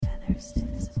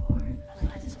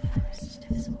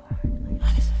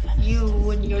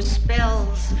you and your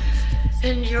spells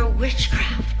and your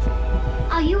witchcraft.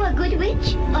 Are you a good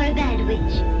witch or a bad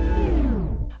witch?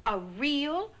 A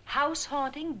real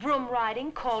house-haunting,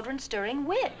 broom-riding, cauldron-stirring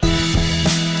witch.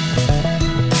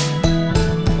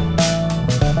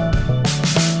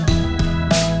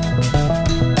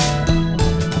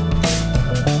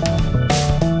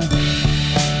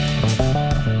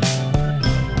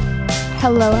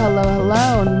 Hello,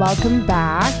 and welcome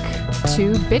back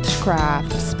to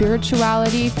Bitchcraft,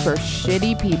 spirituality for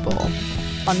shitty people.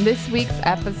 On this week's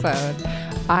episode,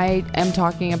 I am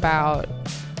talking about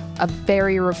a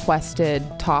very requested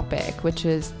topic, which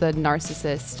is the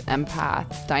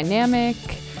narcissist-empath dynamic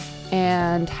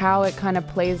and how it kind of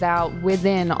plays out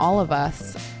within all of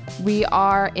us. We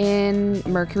are in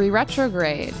Mercury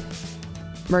retrograde.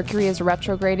 Mercury is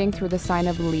retrograding through the sign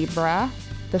of Libra.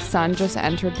 The sun just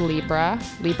entered Libra.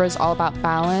 Libra is all about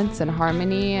balance and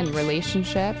harmony and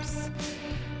relationships.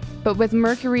 But with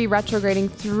Mercury retrograding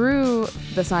through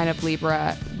the sign of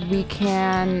Libra, we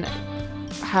can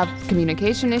have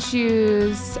communication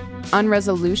issues,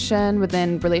 unresolution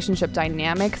within relationship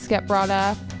dynamics get brought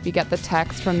up. You get the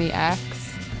text from the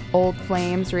ex, old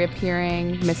flames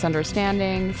reappearing,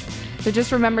 misunderstandings. So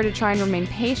just remember to try and remain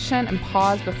patient and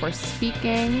pause before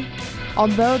speaking.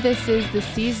 Although this is the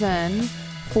season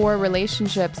for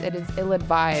relationships, it is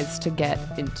ill-advised to get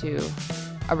into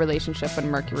a relationship when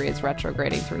Mercury is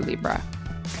retrograding through Libra.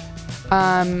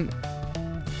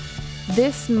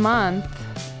 This month,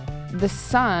 the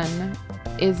sun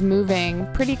is moving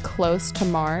pretty close to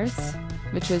Mars,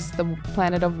 which is the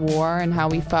planet of war and how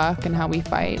we fuck and how we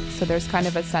fight. So there's kind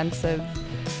of a sense of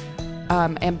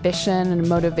ambition and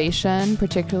motivation,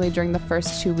 particularly during the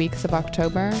first 2 weeks of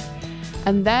October.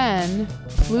 And then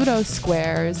Pluto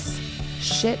squares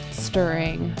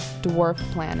shit-stirring dwarf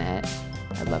planet.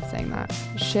 I love saying that.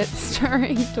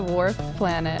 Shit-stirring dwarf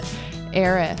planet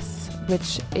Eris,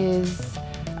 which is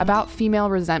about female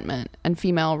resentment and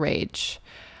female rage.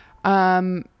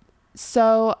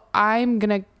 So I'm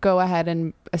going to go ahead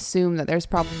and assume that there's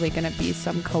probably going to be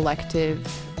some collective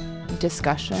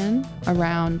discussion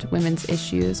around women's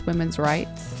issues, women's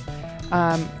rights,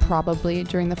 probably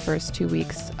during the first 2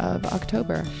 weeks of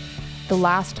October. The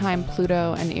last time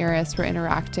Pluto and Eris were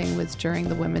interacting was during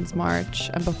the Women's March,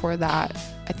 and before that,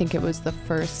 I think it was the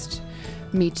first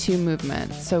Me Too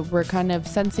movement. So we're kind of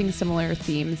sensing similar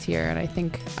themes here, and I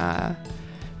think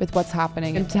with what's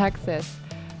happening in Texas,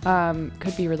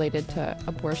 could be related to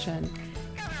abortion.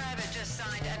 Canada just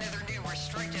signed another new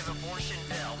restrictive abortion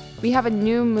bill. We have a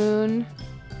new moon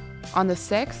on the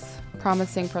 6th,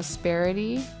 promising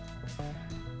prosperity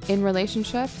in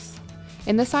relationships.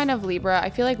 In the sign of Libra,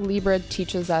 I feel like Libra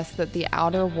teaches us that the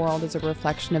outer world is a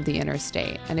reflection of the inner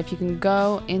state. And if you can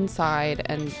go inside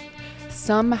and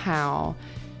somehow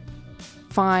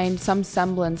find some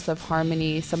semblance of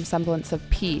harmony, some semblance of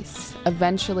peace,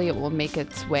 eventually it will make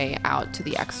its way out to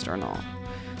the external.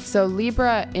 So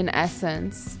Libra, in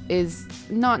essence, is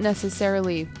not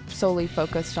necessarily solely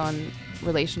focused on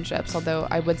relationships, although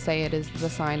I would say it is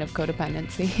the sign of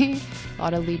codependency. A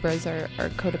lot of Libras are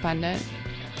codependent.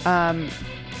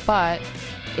 But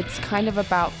it's kind of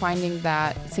about finding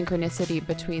that synchronicity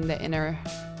between the inner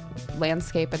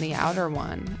landscape and the outer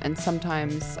one. And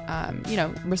sometimes,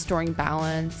 restoring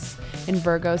balance. In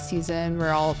Virgo season,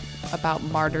 we're all about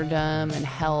martyrdom and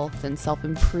health and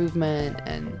self-improvement.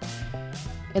 And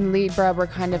in Libra, we're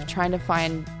kind of trying to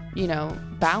find,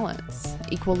 balance,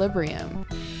 equilibrium.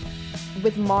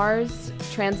 With Mars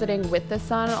transiting with the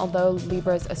sun, although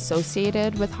Libra is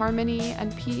associated with harmony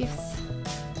and peace,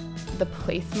 the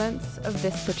placements of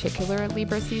this particular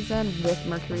Libra season with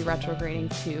Mercury retrograding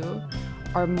too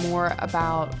are more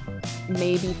about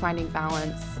maybe finding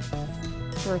balance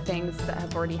for things that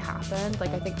have already happened. Like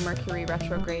I think Mercury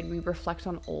retrograde, we reflect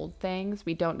on old things.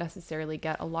 We don't necessarily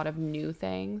get a lot of new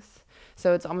things.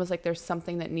 So it's almost like there's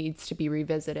something that needs to be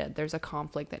revisited. There's a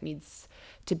conflict that needs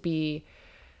to be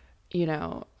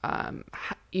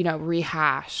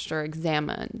rehashed or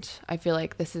examined. I feel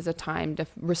like this is a time to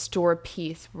restore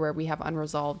peace where we have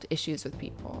unresolved issues with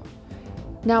people.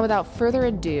 Now, without further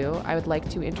ado, I would like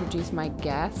to introduce my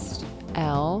guest,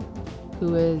 Elle,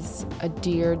 who is a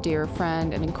dear, dear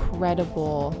friend, an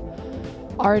incredible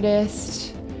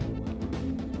artist.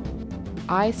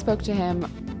 I spoke to him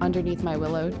underneath my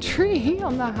willow tree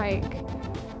on the hike.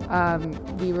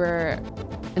 We were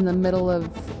in the middle of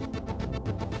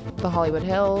the Hollywood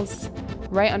Hills.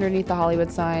 Right underneath the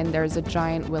Hollywood sign, there's a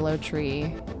giant willow tree,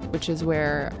 which is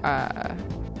where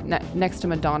next to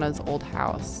Madonna's old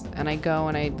house. And I go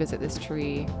and I visit this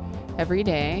tree every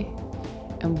day,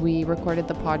 and we recorded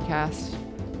the podcast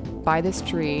by this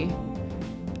tree.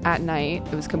 at night.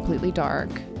 It was completely dark.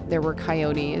 There were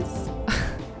coyotes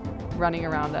running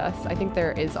around us. I think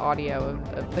there is audio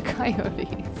of the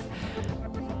coyotes.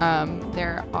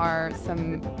 There are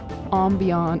some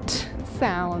ambient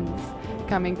sounds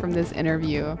coming from this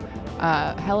interview.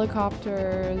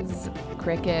 Helicopters,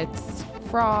 crickets,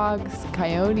 frogs,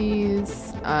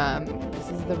 coyotes. This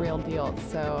is the real deal,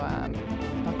 so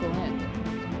buckle in.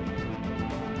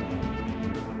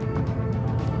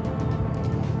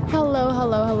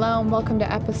 Hello, and welcome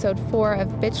to episode 4 of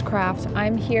Bitchcraft.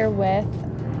 I'm here with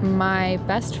my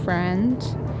best friend,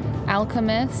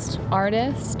 alchemist,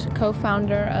 artist,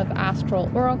 co-founder of Astral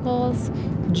Oracles,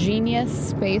 genius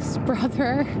space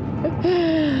brother,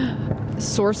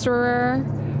 sorcerer,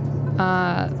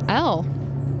 Elle.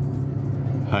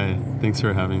 Hi, thanks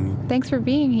for having me. Thanks for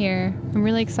being here. I'm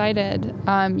really excited.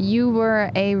 You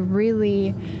were a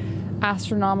really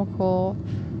astronomical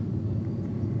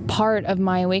part of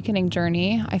my awakening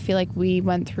journey. I feel like we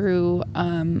went through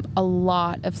a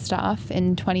lot of stuff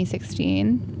in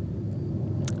 2016.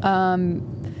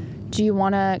 Do you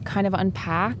want to kind of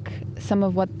unpack some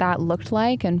of what that looked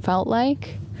like and felt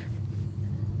like?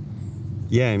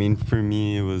 Yeah, I mean, for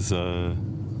me, it was,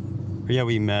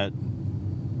 we met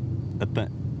at the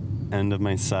end of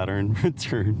my Saturn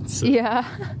return. So yeah.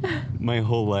 My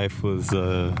whole life was,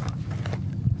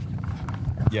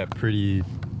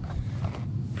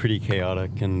 pretty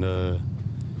chaotic, and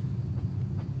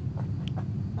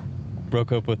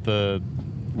broke up with a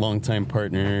longtime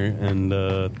partner and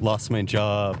lost my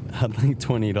job, had like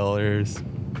 $20,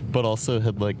 but also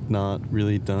had like not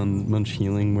really done much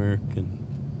healing work and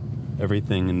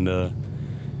everything. And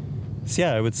so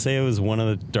yeah, I would say it was one of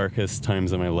the darkest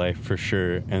times of my life for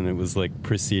sure, and it was like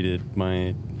preceded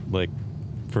my like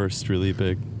first really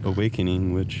big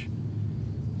awakening, which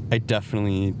I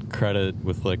definitely credit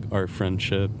with like our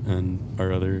friendship and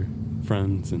our other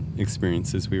friends and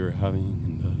experiences we were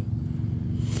having. And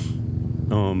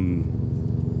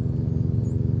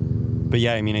but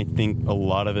yeah, I mean, I think a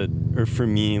lot of it, or for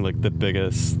me, like the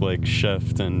biggest like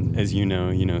shift, and as you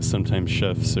know, sometimes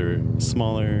shifts are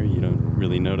smaller, you don't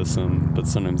really notice them, but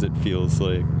sometimes it feels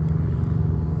like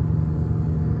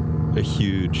a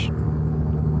huge,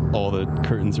 all the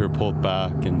curtains are pulled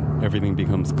back and everything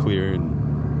becomes clear.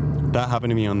 And that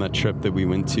happened to me on that trip that we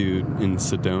went to in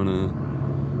Sedona.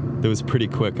 That was pretty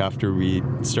quick after we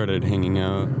started hanging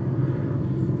out.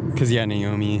 Because, yeah,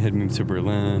 Naomi had moved to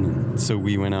Berlin. And so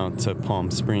we went out to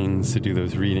Palm Springs to do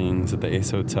those readings at the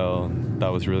Ace Hotel. That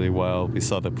was really wild. We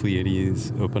saw the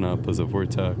Pleiades open up as a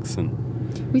vortex.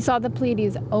 And we saw the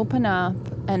Pleiades open up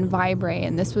and vibrate.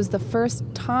 And this was the first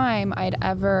time I'd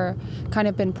ever kind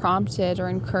of been prompted or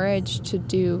encouraged to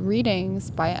do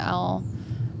readings by Elle.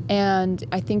 And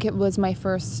I think it was my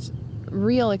first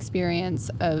real experience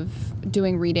of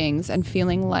doing readings and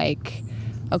feeling like,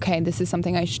 okay, this is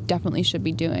something I definitely should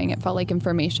be doing. It felt like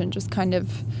information just kind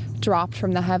of dropped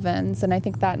from the heavens. And I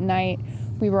think that night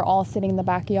we were all sitting in the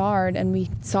backyard and we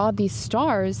saw these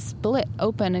stars split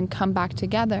open and come back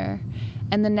together.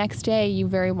 And the next day you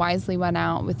very wisely went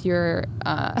out with your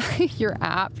your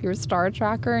app, your star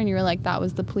tracker, and you were like, that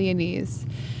was the Pleiades.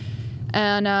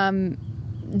 And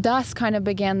thus kind of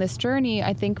began this journey,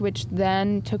 I think, which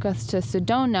then took us to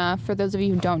Sedona. For those of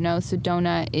you who don't know,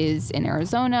 Sedona is in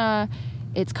Arizona.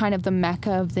 It's kind of the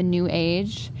mecca of the New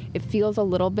Age. It feels a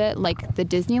little bit like the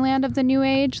Disneyland of the New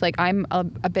Age. Like, I'm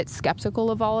a bit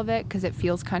skeptical of all of it because it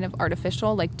feels kind of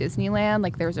artificial, like Disneyland.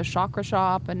 Like, there's a chakra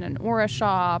shop and an aura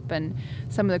shop, and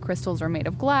some of the crystals are made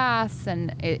of glass,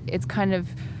 and it's kind of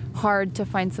hard to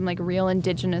find some like real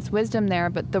indigenous wisdom there,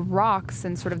 but the rocks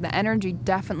and sort of the energy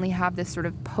definitely have this sort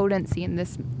of potency and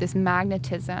this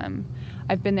magnetism.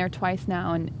 I've been there twice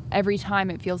now, and every time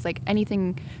it feels like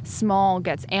anything small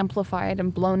gets amplified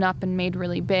and blown up and made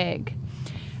really big.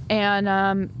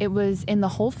 And it was in the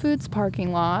Whole Foods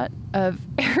parking lot of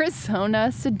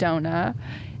Arizona, Sedona,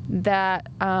 that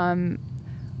a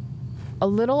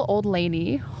little old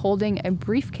lady holding a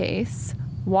briefcase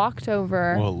walked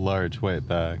over. Well, large white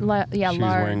bag. She large. She was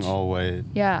wearing all white.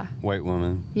 Yeah. White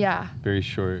woman. Yeah. Very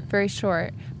short. Very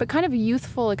short. But kind of a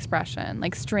youthful expression,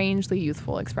 like strangely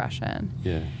youthful expression.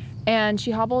 Yeah. And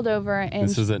she hobbled over and...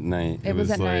 This was at night. It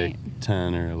was at like night.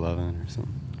 10 or 11 or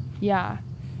something. Yeah.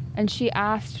 And she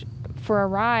asked for a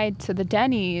ride to the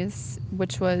Denny's,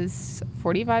 which was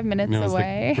 45 minutes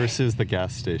away. First it was the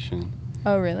gas station.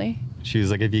 Oh, really? She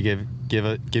was like, if you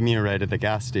give me a ride at the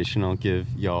gas station, I'll give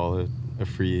y'all a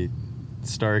free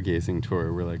stargazing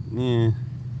tour. We're like,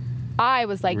 I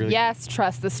was like, really? Yes,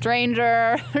 trust the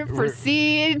stranger,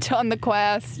 proceed on the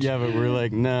quest. Yeah, but we're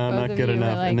like, no, not good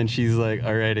enough. Like, and then she's like,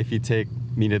 all right, if you take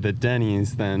meet at the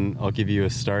Denny's, then I'll give you a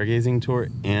stargazing tour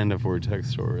and a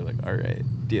vortex tour. We're like, all right,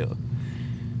 deal.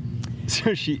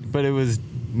 So but it was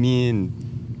me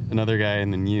and another guy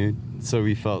and then you, so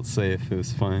we felt safe. It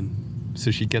was fine.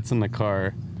 So she gets in the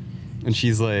car and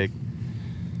she's like,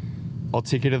 I'll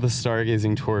take you to the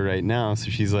stargazing tour right now. So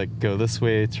she's like, go this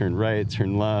way, turn right,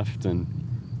 turn left. And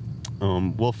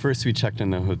well, first we checked in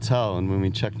the hotel, and when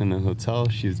we checked in the hotel,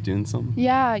 she was doing something.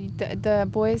 Yeah, the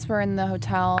boys were in the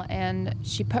hotel, and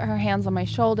she put her hands on my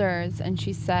shoulders, and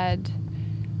she said,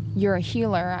 you're a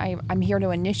healer. I'm here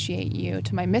to initiate you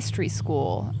to my mystery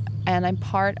school, and I'm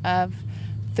part of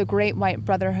the Great White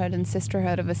Brotherhood and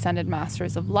Sisterhood of Ascended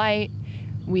Masters of Light.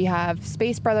 We have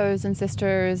Space Brothers and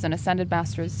Sisters and Ascended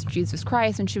Masters Jesus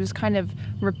Christ. And she was kind of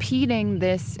repeating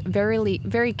this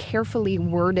very carefully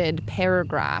worded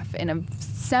paragraph in a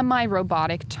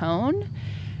semi-robotic tone.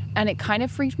 And it kind of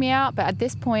freaked me out. But at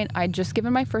this point, I'd just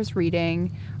given my first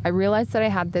reading. I realized that I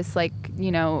had this,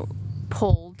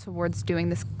 pull towards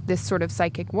doing this sort of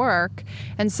psychic work.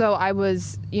 And so I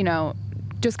was,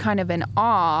 just kind of in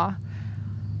awe.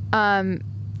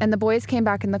 And the boys came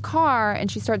back in the car, and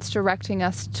she starts directing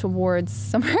us towards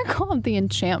somewhere called the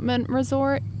Enchantment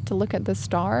Resort to look at the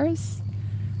stars.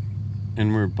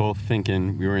 And we're both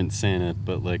thinking, we weren't saying it,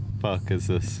 but like, fuck, is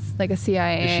this... Like a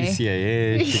CIA. Is she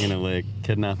CIA? Is she gonna,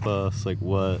 kidnap us? Like,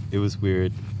 what? It was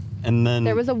weird. And then...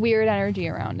 There was a weird energy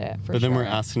around it, for sure. But then we're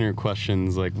asking her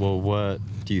questions like, well, what?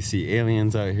 Do you see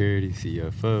aliens out here? Do you see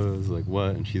UFOs? Like,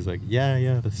 what? And she's like,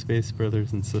 yeah, the Space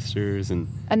Brothers and Sisters. And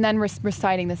then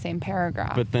reciting the same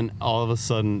paragraph. But then all of a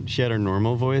sudden, she had her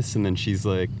normal voice, and then she's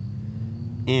like,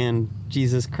 and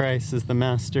Jesus Christ is the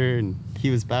master, and he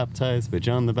was baptized by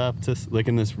John the Baptist. Like,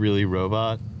 in this really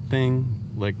robot thing.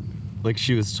 Like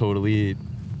she was totally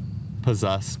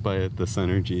possessed by this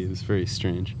energy. It was very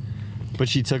strange. But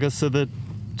she took us to the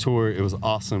tour. It was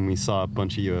awesome. We saw a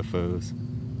bunch of UFOs.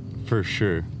 For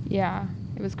sure. Yeah,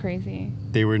 it was crazy.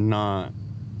 They were not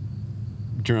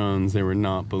drones. They were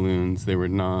not balloons. They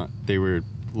were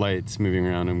lights moving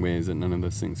around in ways that none of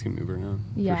those things can move around.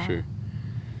 Yeah. For sure.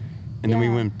 And then we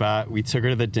went back. We took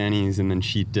her to the Denny's, and then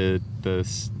she did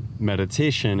this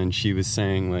meditation, and she was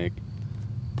saying, like,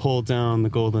 pull down the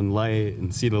golden light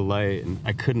and see the light. And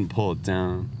I couldn't pull it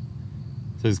down.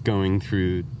 So I was going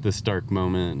through this dark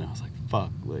moment, and I was like,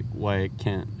 fuck, like, why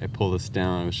can't I pull this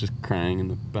down? I was just crying in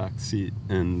the back seat,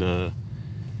 and that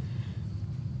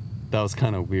was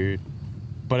kind of weird.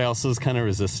 But I also was kind of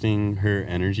resisting her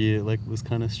energy. It was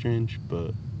kind of strange.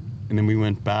 And then we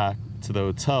went back to the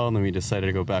hotel, and then we decided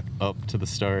to go back up to the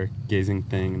stargazing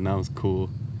thing, and that was cool.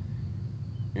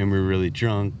 And we were really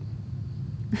drunk.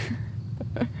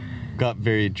 Got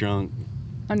very drunk.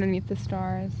 Underneath the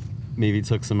stars. Maybe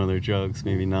took some other drugs,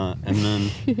 maybe not. And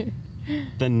then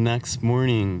the next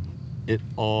morning, it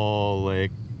all,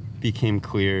 became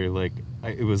clear.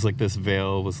 It was like this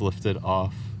veil was lifted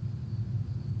off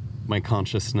my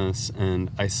consciousness, and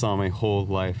I saw my whole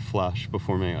life flash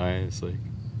before my eyes,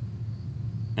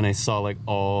 and I saw,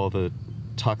 all the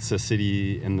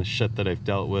toxicity and the shit that I've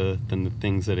dealt with and the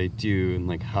things that I do,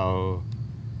 and, how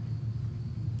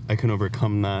I can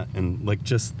overcome that, and,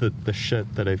 just the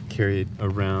shit that I've carried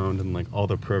around, and, all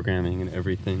the programming and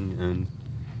everything, and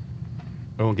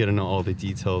I won't get into all the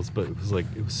details, but it was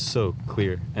it was so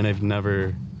clear, and I've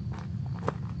never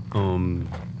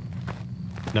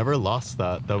lost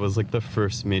that. That was the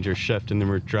first major shift. And then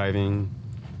we're driving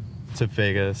to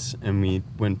Vegas, and we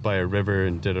went by a river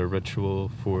and did a ritual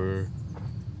for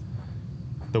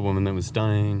the woman that was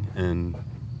dying,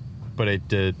 but I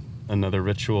did another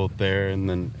ritual there, and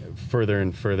then further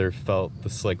and further felt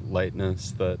this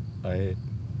lightness that I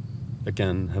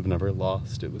again have never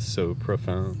lost. It was so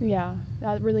profound. Yeah,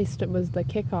 that really was the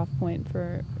kickoff point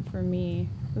for me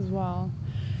as well.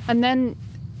 And then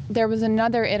there was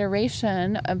another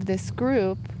iteration of this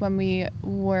group when we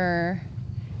were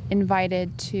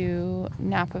invited to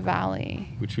Napa Valley,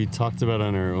 which we talked about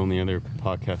on our only other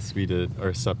podcast we did,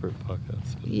 our separate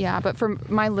podcast. Yeah, but for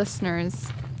my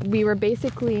listeners, we were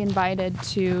basically invited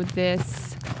to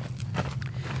this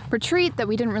retreat that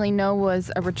we didn't really know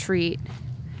was a retreat.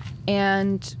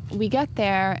 And we get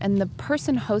there, and the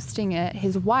person hosting it,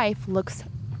 his wife, looks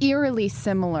eerily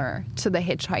similar to the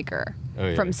hitchhiker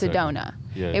from Sedona.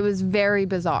 Yeah. It was very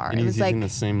bizarre. And it was using the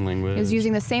same language. It was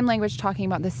using the same language, talking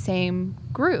about the same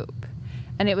group.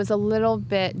 And it was a little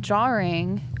bit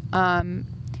jarring. At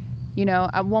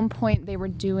one point they were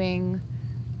doing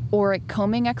auric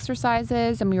combing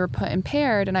exercises, and we were put in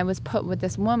paired, and I was put with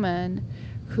this woman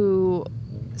who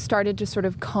started to sort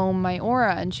of comb my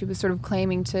aura, and she was sort of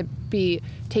claiming to be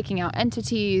taking out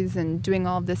entities and doing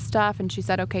all of this stuff. And she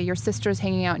said, okay, your sister's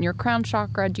hanging out in your crown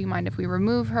chakra. Do you mind if we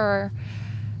remove her?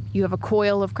 You have a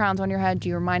coil of crowns on your head. Do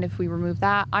you mind if we remove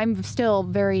that? I'm still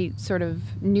very sort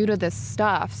of new to this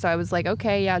stuff. So I was like,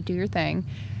 okay, yeah, do your thing.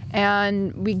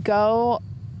 And we go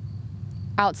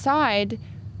outside.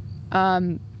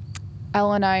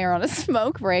 Elle and I are on a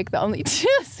smoke break, the only two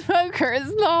smokers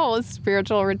in the whole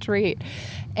spiritual retreat.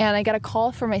 And I get a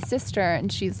call from my sister,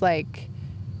 and she's like,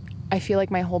 I feel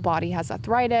like my whole body has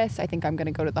arthritis. I think I'm going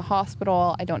to go to the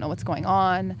hospital. I don't know what's going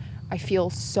on. I feel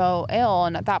so ill.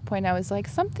 And at that point, I was like,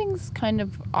 something's kind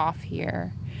of off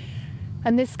here.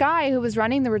 And this guy who was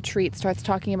running the retreat starts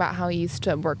talking about how he used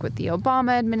to work with the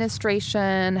Obama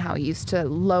administration, how he used to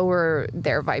lower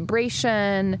their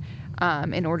vibration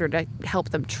in order to help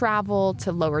them travel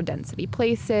to lower density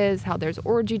places, how there's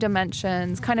orgy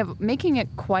dimensions, kind of making it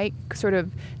quite sort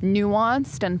of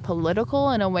nuanced and political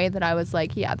in a way that I was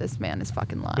like, yeah, this man is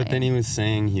fucking lying. But then he was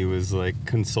saying he was like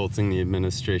consulting the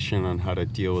administration on how to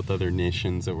deal with other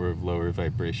nations that were of lower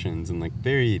vibrations in like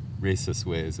very racist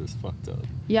ways. It was fucked up.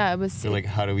 Yeah, it was. They're like,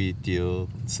 how do we deal?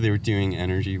 So they were doing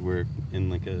energy work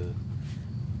in like a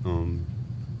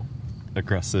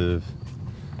aggressive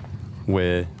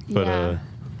way, but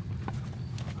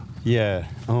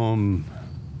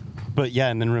but yeah,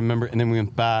 and then we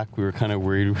went back. We were kind of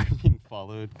worried we were being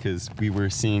followed because we were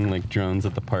seeing like drones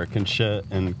at the park and shit,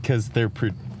 and because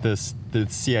the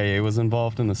CIA was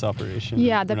involved in this operation.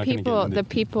 Yeah, the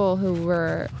people who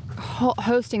were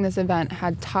hosting this event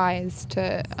had ties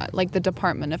to like the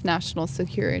Department of National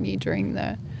Security during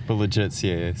the legit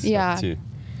CIA stuff too.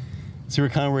 So we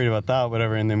were kind of worried about that,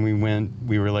 whatever, and then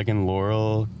we were like in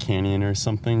Laurel Canyon or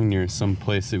something near some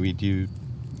place that we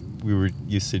were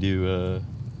used to do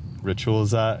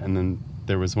rituals at, and then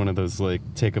there was one of those like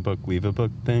take a book, leave a book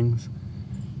things,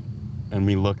 and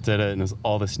we looked at it and it was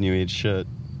all this new age shit,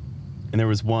 and there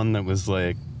was one that was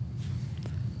like,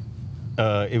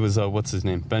 it was what's his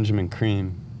name, Benjamin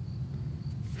Cream,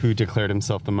 who declared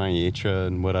himself the Mayetra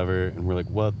and whatever, and we're like,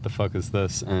 what the fuck is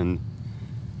this? And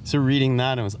so reading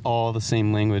that, it was all the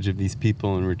same language of these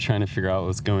people, and we're trying to figure out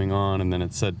what's going on. And then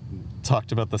it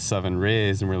talked about the 7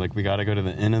 rays, and we're like, we got to go to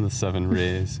the Inn of the 7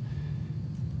 rays.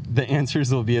 The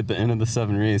answers will be at the Inn of the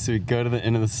 7 rays. So we go to the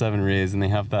Inn of the 7 rays, and they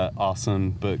have that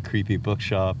awesome but creepy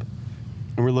bookshop.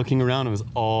 And we're looking around, it was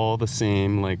all the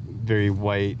same, like very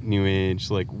white, new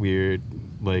age, like weird,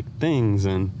 like things.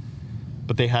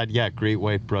 But they had, Great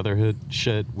White Brotherhood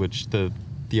shit, which the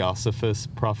Theosophists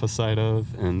prophesied of,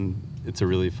 and it's a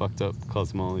really fucked up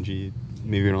cosmology.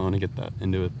 Maybe we don't want to get that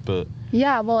into it, but...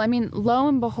 Yeah, well, I mean, lo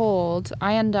and behold,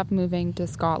 I end up moving to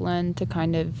Scotland to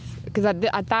kind of... Because at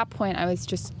that point, I was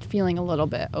just feeling a little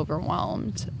bit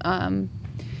overwhelmed and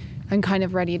kind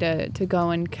of ready to go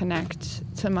and connect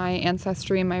to my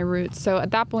ancestry and my roots. So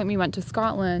at that point, we went to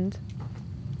Scotland.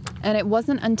 And it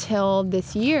wasn't until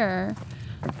this year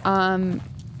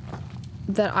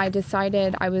that I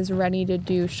decided I was ready to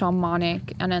do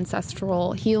shamanic and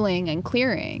ancestral healing and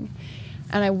clearing.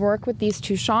 And I work with these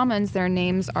 2 shamans. Their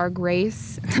names are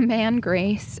Grace, the man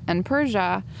Grace, and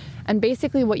Persia. And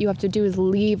basically what you have to do is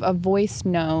leave them a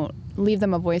voicemail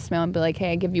and be like,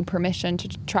 hey, I give you permission to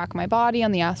track my body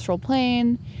on the astral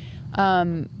plane.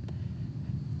 And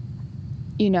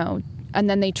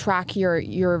then they track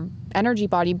your energy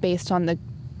body based on the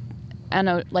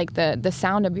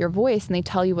sound of your voice, and they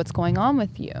tell you what's going on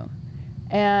with you.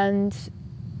 And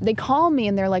they call me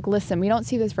and they're like, listen, we don't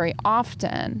see this very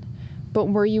often, but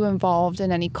were you involved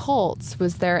in any cults?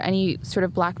 Was there any sort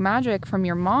of black magic from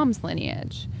your mom's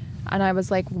lineage? And I was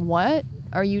like, what?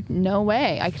 No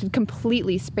way. I could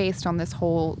completely spaced on this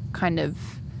whole kind of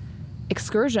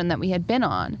excursion that we had been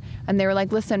on. And they were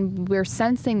like, listen, we're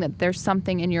sensing that there's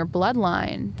something in your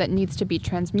bloodline that needs to be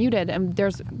transmuted, and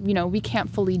we can't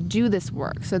fully do this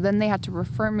work. So then they had to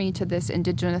refer me to this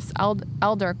indigenous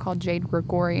elder called Jade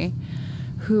Grigori,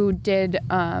 who did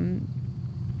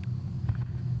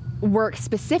work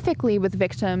specifically with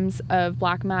victims of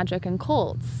black magic and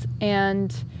cults.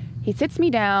 And he sits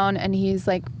me down and he's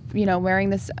like,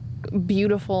 wearing this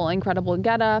beautiful, incredible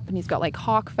getup, and he's got like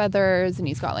hawk feathers, and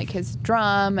he's got like his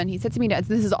drum, and he sits me down.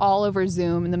 This is all over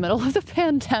Zoom in the middle of the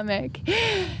pandemic,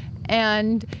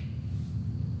 and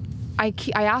I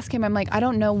ask him, I'm like, I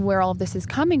don't know where all of this is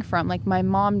coming from. Like, my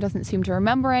mom doesn't seem to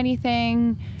remember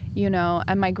anything,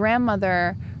 and my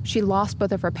grandmother, she lost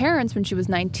both of her parents when she was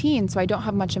 19, so I don't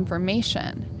have much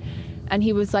information. And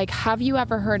he was like, have you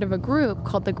ever heard of a group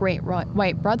called the Great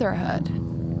White Brotherhood?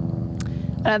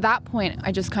 And at that point,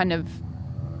 I just kind of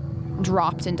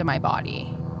dropped into my body.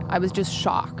 I was just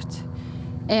shocked.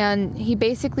 And he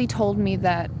basically told me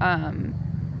that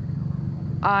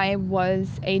I was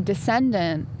a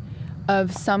descendant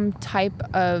of some type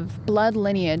of blood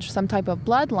lineage, some type of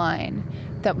bloodline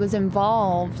that was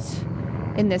involved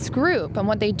in this group. And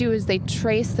what they do is they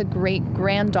trace the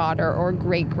great-granddaughter or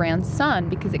great-grandson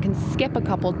because it can skip a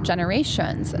couple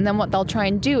generations. And then what they'll try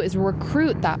and do is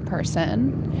recruit that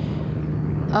person.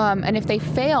 And if they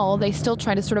fail, they still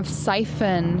try to sort of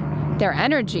siphon their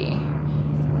energy.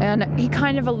 And he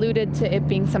kind of alluded to it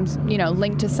being some,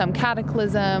 linked to some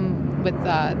cataclysm with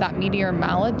that meteor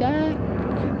Maladek.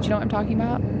 Do you know what I'm talking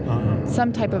about?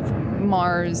 Some type of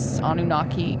Mars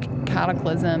Anunnaki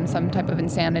cataclysm, some type of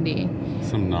insanity.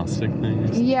 Some Gnostic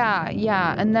things.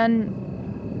 Yeah. And then,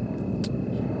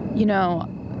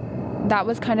 that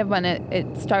was kind of when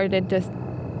it started to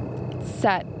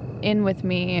set in with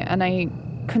me, and I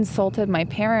consulted my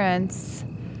parents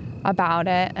about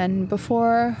it. And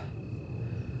before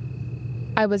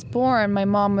I was born, my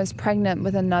mom was pregnant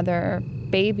with another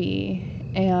baby,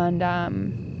 and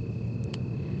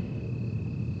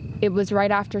it was right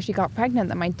after she got pregnant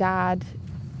that my dad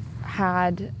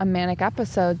had a manic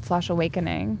episode /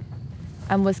 awakening,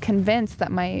 and was convinced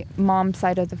that my mom's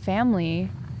side of the family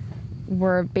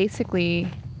were basically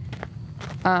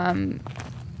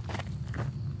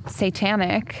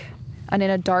satanic and in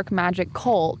a dark magic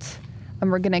cult, and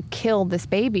were gonna kill this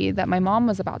baby that my mom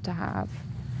was about to have.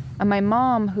 And my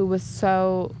mom, who was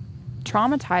so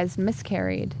traumatized,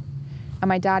 miscarried, and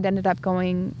my dad ended up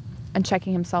going and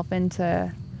checking himself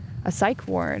into a psych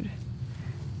ward.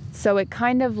 So it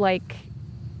kind of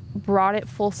brought it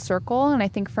full circle. And I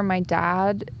think for my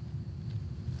dad,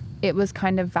 it was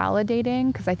kind of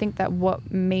validating, because I think that what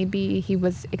maybe he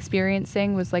was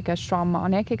experiencing was a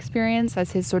shamanic experience,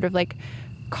 as his sort of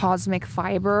cosmic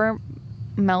fiber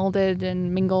melded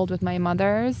and mingled with my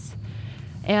mother's.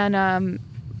 And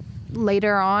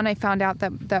later on, I found out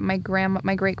that my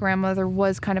great-grandmother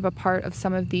was kind of a part of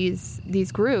some of these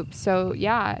groups. So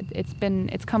yeah,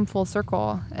 it's come full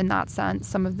circle in that sense,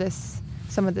 some of this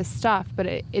stuff, but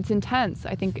it's intense.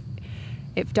 I think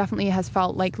it definitely has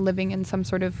felt like living in some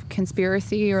sort of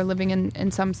conspiracy or living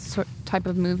in some type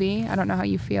of movie. I don't know how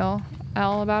you feel,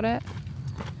 Elle, about it.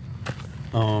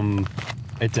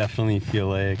 I definitely feel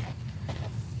like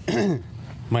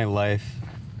my life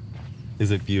is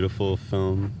a beautiful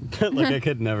film that I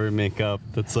could never make up.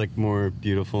 That's more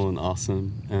beautiful and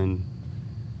awesome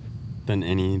than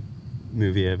any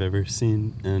movie I've ever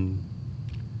seen, and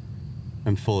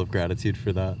I'm full of gratitude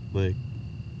for that.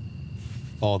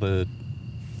 All the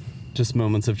just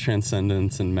moments of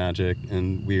transcendence and magic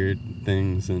and weird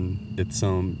things, and it's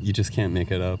you just can't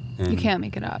make it up. And you can't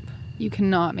make it up. You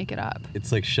cannot make it up.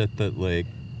 It's shit that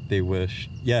they wish.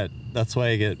 Yeah, that's why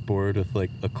I get bored with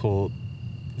occult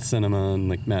cinema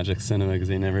and magic cinema, because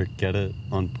they never get it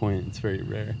on point. It's very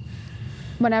rare.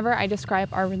 Whenever I describe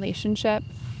our relationship,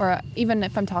 or even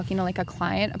if I'm talking to a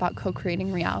client about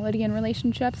co-creating reality in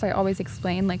relationships, I always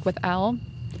explain with Elle,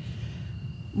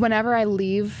 whenever I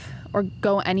leave or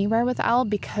go anywhere with Elle,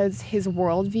 because his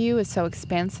worldview is so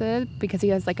expansive, because he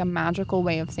has a magical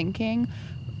way of thinking,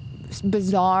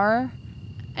 bizarre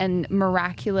and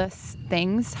miraculous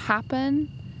things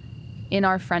happen in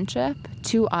our friendship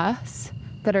to us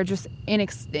that are just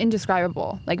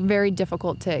indescribable, very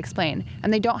difficult to explain.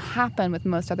 And they don't happen with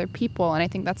most other people. And I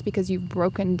think that's because you've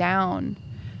broken down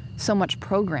so much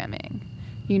programming.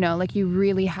 You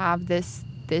really have this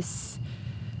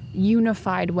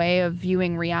unified way of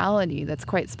viewing reality that's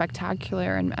quite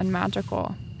spectacular and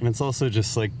magical. And it's also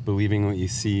just believing what you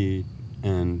see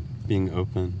and being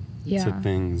open to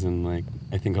things. And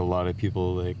I think a lot of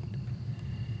people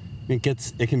it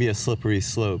can be a slippery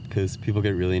slope, because people get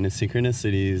really into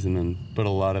synchronicities, but a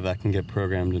lot of that can get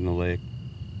programmed into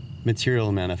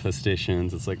material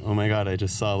manifestations. It's oh my god, I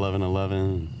just saw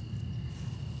 11:11.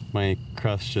 My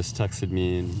crush just texted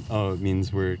me, and it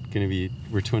means we're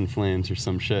twin flames or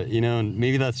some shit, and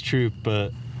maybe that's true,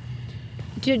 but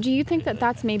Do you think that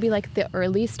that's maybe the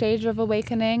early stage of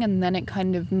awakening, and then it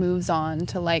kind of moves on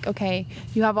to okay,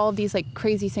 you have all of these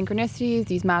crazy synchronicities,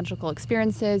 these magical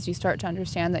experiences, you start to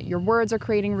understand that your words are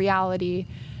creating reality,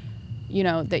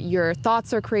 that your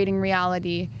thoughts are creating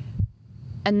reality,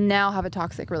 and now have a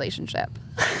toxic relationship?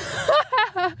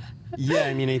 Yeah,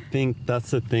 I think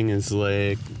that's the thing, is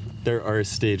there are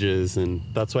stages, and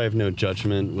that's why I have no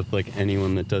judgment with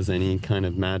anyone that does any kind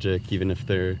of magic, even if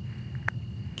they're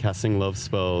casting love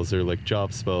spells or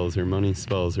job spells or money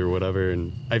spells or whatever.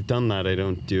 And I've done that. I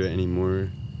don't do it anymore.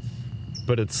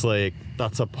 But it's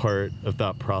that's a part of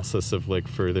that process of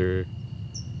further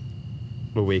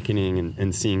awakening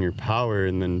and seeing your power.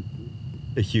 And then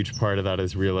a huge part of that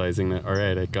is realizing that, all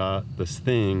right, I got this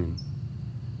thing,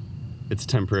 it's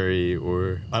temporary,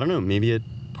 or I don't know, maybe it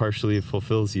partially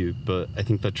fulfills you, but I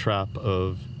think the trap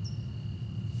of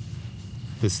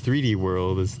this 3D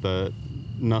world is that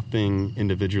nothing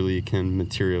individually can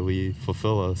materially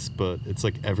fulfill us, but it's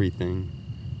like everything,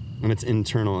 and it's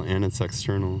internal and it's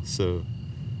external. So,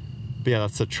 but yeah,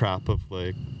 that's the trap of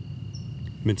like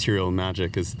material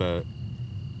magic, is that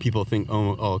people think,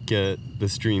 oh, I'll get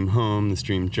this dream home, this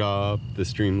dream job,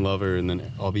 this dream lover, and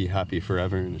then I'll be happy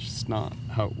forever. And it's just not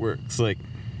how it works. Like,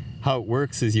 how it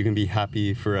works is you can be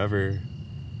happy forever,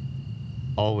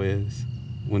 always,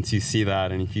 once you see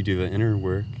that, and if you do the inner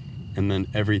work, and then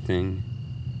everything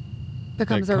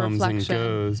becomes that a comes reflection. and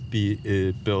goes,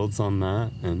 it builds on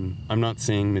that. And I'm not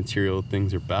saying material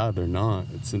things are bad, they're not.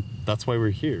 That's why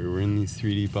we're here. We're in these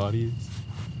 3D bodies.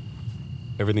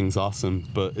 Everything's awesome,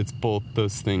 but it's both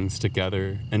those things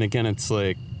together. And again, it's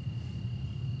like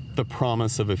the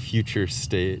promise of a future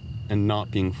state and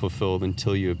not being fulfilled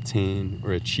until you obtain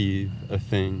or achieve a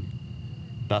thing.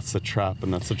 That's the trap,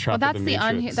 and that's the trap of the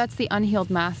Matrix. That's the unhealed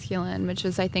masculine, which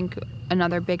is, I think,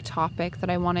 another big topic that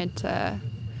I wanted to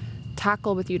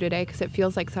tackle with you today, because it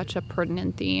feels like such a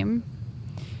pertinent theme.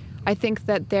 I think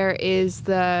that there is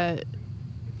the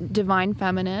divine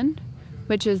feminine,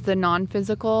 which is the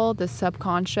non-physical, the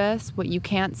subconscious, what you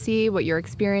can't see, what you're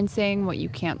experiencing, what you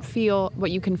can't feel,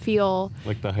 what you can feel.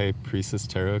 Like the High Priestess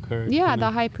tarot card? Yeah, the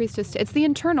High Priestess. It's the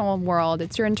internal world.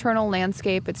 It's your internal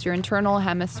landscape. It's your internal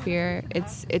hemisphere.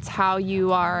 It's how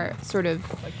you are sort of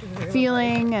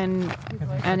feeling and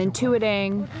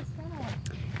intuiting.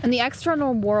 And the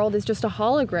external world is just a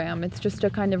hologram. It's just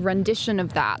a kind of rendition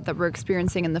of that we're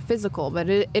experiencing in the physical, but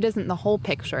it isn't the whole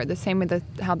picture. The same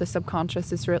with how the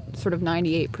subconscious is sort of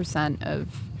 98%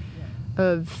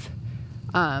 of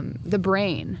the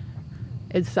brain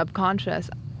is subconscious.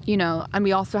 You know, and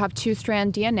we also have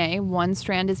 2-strand DNA. One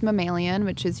strand is mammalian,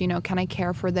 which is, you know, can I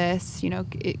care for this? You know,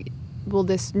 will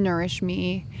this nourish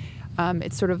me?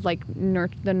 It's sort of like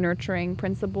the nurturing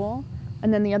principle.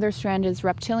 And then the other strand is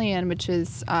reptilian, which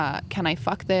is, can I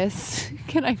fuck this?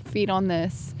 Can I feed on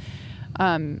this?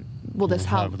 Will this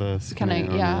help? Can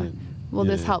I yeah. Will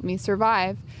this help me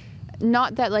survive?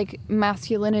 Not that like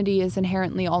masculinity is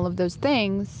inherently all of those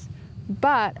things,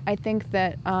 but I think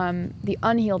that the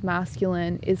unhealed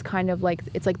masculine is kind of like,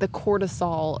 it's like the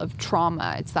cortisol of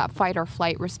trauma. It's that fight or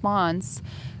flight response,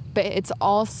 but it's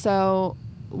also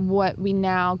what we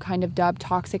now kind of dub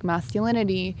toxic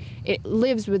masculinity. It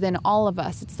lives within all of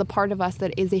us. It's the part of us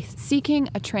that is seeking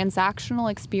a transactional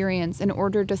experience in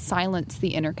order to silence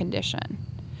the inner condition.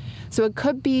 So it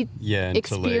could be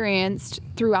experienced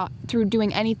through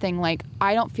doing anything like,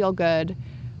 I don't feel good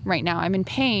right now. I'm in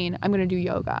pain. I'm going to do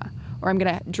yoga, or I'm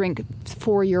going to drink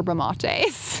 4 yerba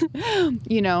mates.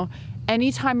 You know,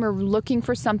 anytime we're looking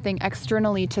for something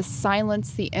externally to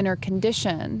silence the inner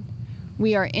condition,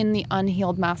 we are in the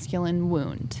unhealed masculine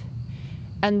wound.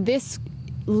 And this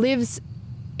lives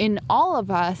in all of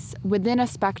us within a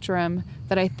spectrum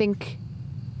that I think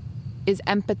is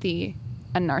empathy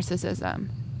and narcissism.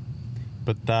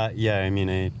 But that, yeah, I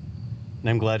mean,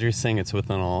 I'm glad you're saying it's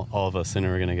within all of us. I know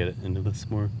we're going to get into this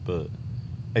more, but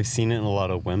I've seen it in a lot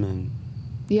of women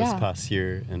this past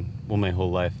year and, well, my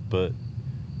whole life. But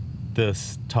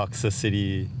this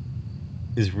toxicity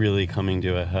is really coming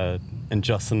to a head. And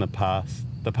just in the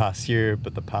past year,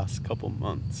 but the past couple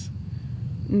months,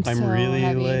 I'm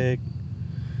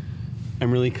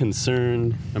really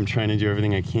concerned. I'm trying to do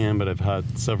everything I can, but I've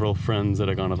had several friends that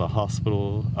have gone to the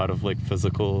hospital out of like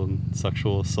physical and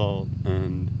sexual assault,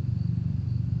 and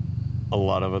a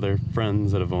lot of other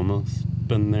friends that have almost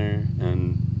been there.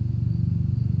 And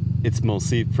it's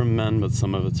mostly from men, but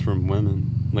some of it's from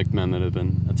women, like men that have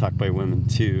been attacked by women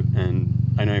too. And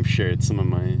I know I've shared some of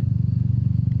my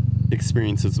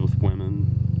experiences with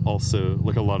women also,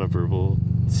 like a lot of verbal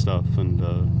stuff, and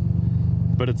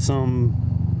but it's that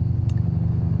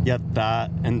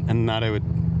and that I would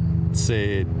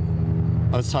say,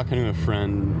 I was talking to a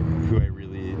friend who I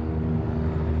really,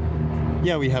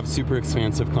 we have super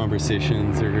expansive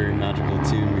conversations. They're very magical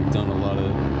too, and we've done a lot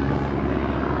of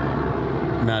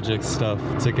magic stuff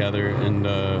together, and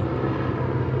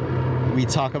we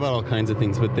talk about all kinds of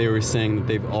things, but they were saying that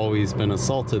they've always been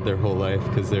assaulted their whole life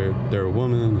because they're a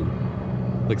woman,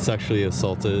 and like sexually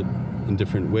assaulted in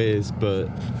different ways. But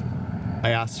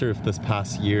I asked her if this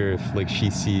past year, if like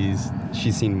she's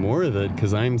seen more of it,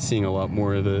 because I'm seeing a lot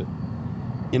more of it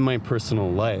in my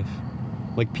personal life,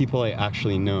 like people I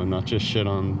actually know, not just shit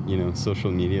on, you know,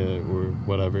 social media or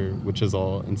whatever, which is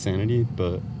all insanity.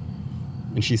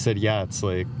 And she said, yeah, it's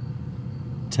like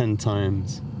 10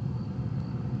 times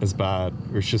as bad,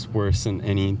 or it's just worse than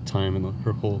any time in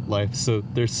her whole life. So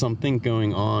there's something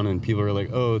going on, and people are like,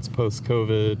 oh, it's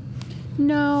post-COVID,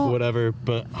 No. whatever.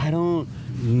 But I don't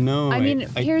know. I mean,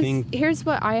 I think here's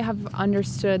what I have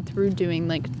understood through doing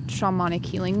like shamanic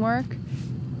healing work.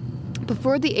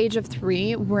 Before the age of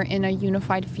 3, we're in a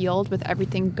unified field with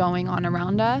everything going on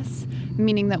around us,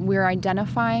 meaning that we're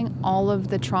identifying all of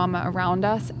the trauma around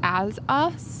us as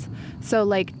us. So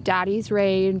like daddy's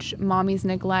rage, mommy's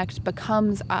neglect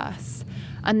becomes us.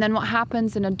 And then what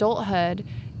happens in adulthood,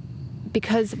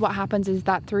 because what happens is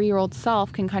that 3-year-old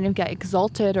self can kind of get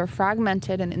exalted or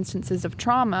fragmented in instances of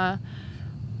trauma.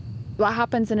 What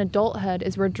happens in adulthood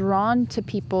is we're drawn to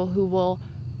people who will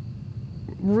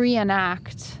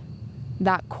reenact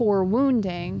that core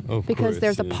wounding, because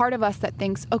there's a part of us that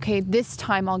thinks, okay, this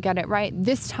time I'll get it right.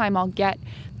 This time I'll get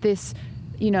this,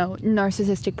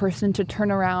 narcissistic person to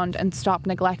turn around and stop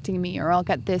neglecting me, or I'll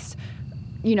get this,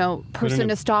 person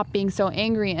to stop being so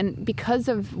angry. And because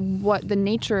of what the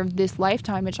nature of this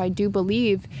lifetime, which I do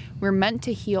believe we're meant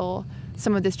to heal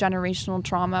some of this generational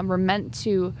trauma, we're meant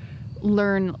to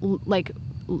learn like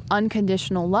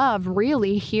unconditional love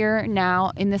really here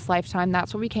now in this lifetime.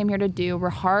 That's what we came here to do. We're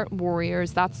heart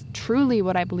warriors. That's truly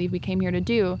what I believe we came here to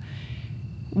do.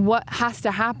 What has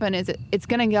to happen is it's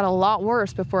going to get a lot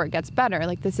worse before it gets better.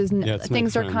 Like this is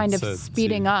things are kind of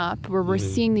speeding up where we're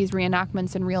seeing these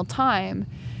reenactments in real time.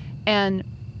 And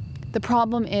the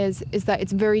problem is that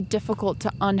it's very difficult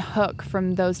to unhook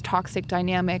from those toxic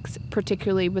dynamics,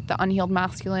 particularly with the unhealed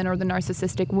masculine or the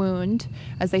narcissistic wound,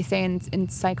 as they say in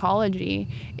psychology,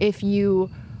 if you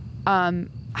haven't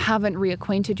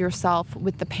reacquainted yourself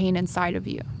with the pain inside of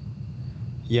you.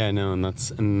 Yeah, no, and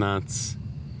that's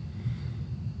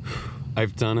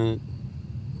I've done it.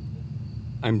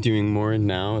 I'm doing more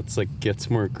now. It's like gets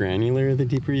more granular the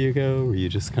deeper you go, where you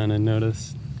just kind of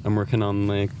notice. I'm working on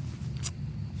like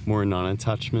more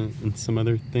non-attachment and some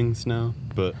other things now,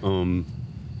 but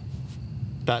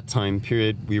that time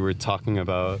period we were talking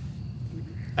about,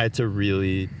 I had to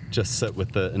really just sit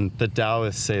with it. And the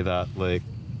Taoists say that, like,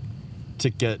 to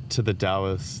get to the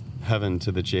Taoist heaven,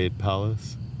 to the Jade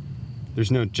Palace,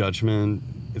 there's no judgment.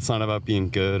 It's not about being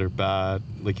good or bad,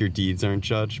 like your deeds aren't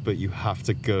judged, but you have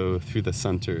to go through the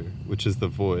center, which is the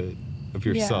void of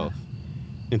yourself.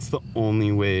 It's the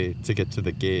only way to get to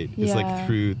the gate, is like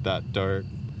through that dark.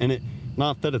 And it,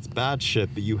 not that it's bad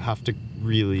shit, but you have to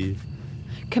really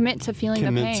commit to feeling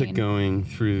the pain. Commit to going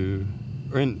through,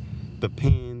 and the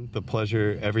pain, the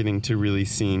pleasure, everything, to really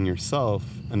seeing yourself.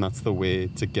 And that's the way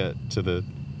to get to the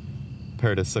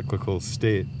paradoxical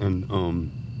state.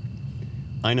 And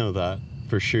I know that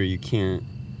for sure you can't.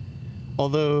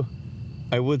 Although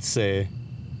I would say,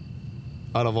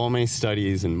 out of all my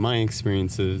studies and my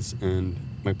experiences and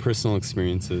my personal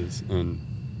experiences and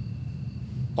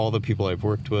all the people I've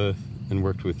worked with and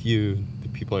worked with you, the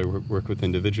people I work with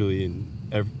individually, and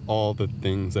all the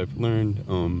things I've learned,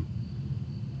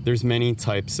 there's many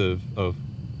types of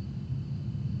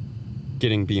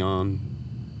getting beyond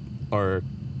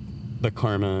the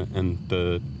karma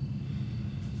and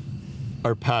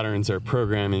our patterns, our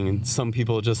programming, and some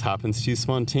people it just happens to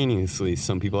spontaneously.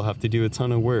 Some people have to do a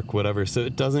ton of work, whatever. So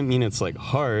it doesn't mean it's like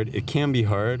hard. It can be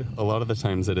hard. A lot of the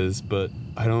times it is, but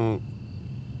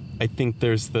I think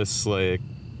there's this like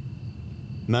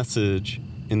message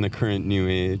in the current new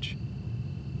age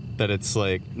that it's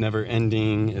like never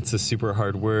ending. It's a super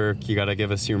hard work. You got to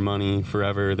give us your money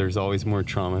forever. There's always more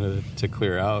trauma to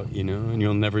clear out, and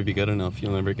you'll never be good enough.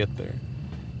 You'll never get there.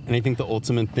 And I think the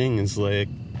ultimate thing is like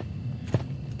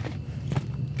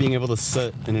being able to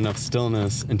sit in enough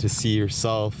stillness and to see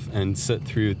yourself and sit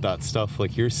through that stuff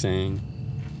like you're saying.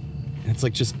 And it's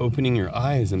like just opening your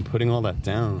eyes and putting all that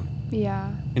down.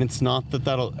 Yeah. And it's not that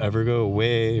that'll ever go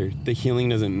away, or the healing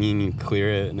doesn't mean you clear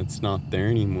it and it's not there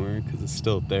anymore, because it's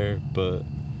still there, but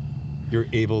you're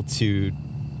able to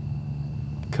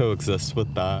coexist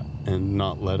with that and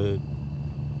not let it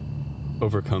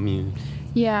overcome you.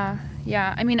 Yeah.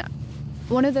 I mean,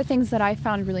 one of the things that I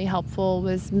found really helpful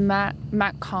was Matt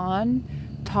Kahn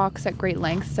talks at great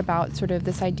lengths about sort of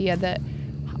this idea that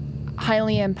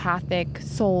highly empathic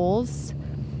souls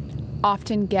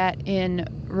often get in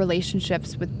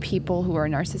relationships with people who are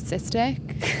narcissistic.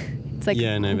 It's like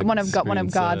one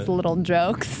of God's little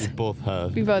jokes. We both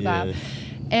have.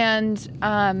 And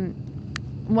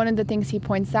one of the things he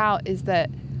points out is that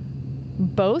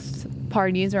both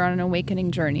parties are on an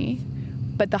awakening journey,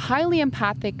 but the highly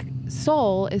empathic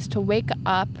soul is to wake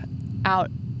up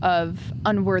out of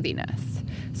unworthiness.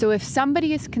 So if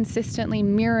somebody is consistently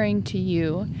mirroring to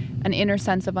you an inner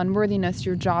sense of unworthiness,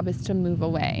 your job is to move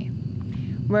away.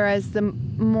 Whereas the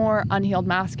more unhealed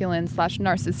masculine /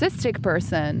 narcissistic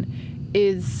person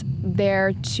is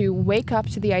there to wake up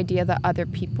to the idea that other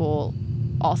people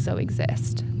also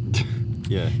exist.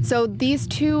 Yeah. So these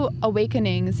two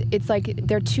awakenings, it's like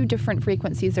they're two different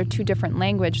frequencies, they're two different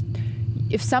language.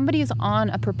 If somebody is on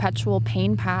a perpetual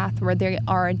pain path where they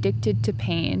are addicted to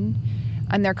pain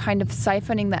and they're kind of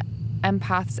siphoning the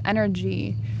empath's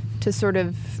energy to sort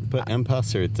of... But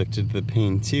empaths are addicted to the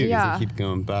pain too, because they keep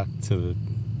going back to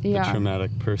the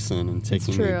traumatic person and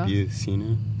taking the abuse, you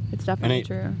know? It's definitely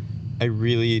true.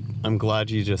 I'm glad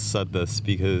you just said this,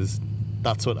 because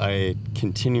that's what I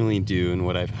continually do, and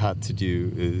what I've had to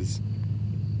do is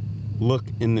look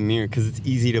in the mirror, because it's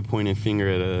easy to point a finger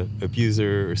at an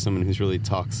abuser or someone who's really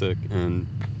toxic and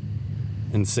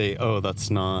say, oh, that's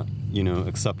not,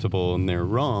 acceptable, and they're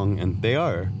wrong, and they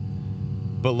are.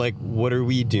 But, like, what are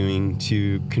we doing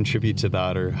to contribute to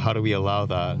that, or how do we allow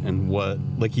that? And what,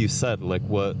 like you said, like,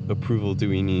 what approval do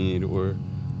we need, or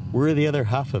we're the other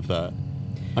half of that?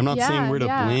 I'm not saying we're to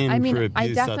blame for abuse.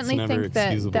 I definitely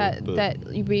think that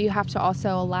we have to also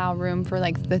allow room for,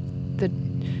 like, the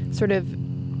sort of,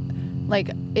 like,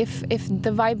 if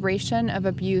the vibration of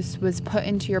abuse was put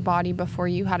into your body before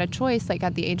you had a choice, like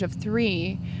at the age of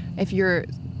 3, if you're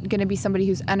going to be somebody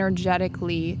who's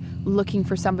energetically looking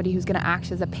for somebody who's going to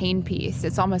act as a pain piece,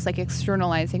 it's almost like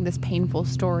externalizing this painful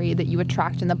story that you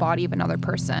attract in the body of another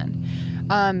person.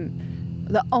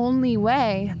 The only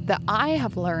way that I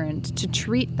have learned to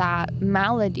treat that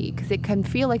malady, because it can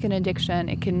feel like an addiction,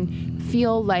 it can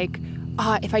feel like,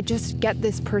 if I just get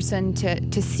this person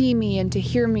to see me and to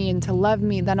hear me and to love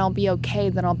me, then I'll be okay,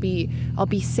 then I'll be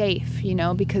safe,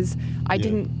 because I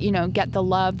didn't, get the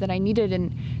love that I needed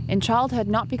in childhood,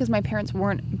 not because my parents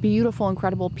weren't beautiful,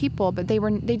 incredible people, but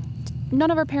none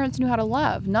of our parents knew how to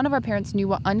love. None of our parents knew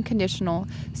what unconditional,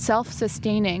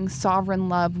 self-sustaining, sovereign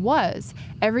love was.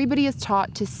 Everybody is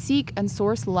taught to seek and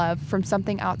source love from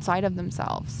something outside of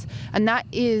themselves. And that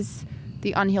is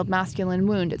the unhealed masculine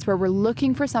wound. It's where we're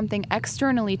looking for something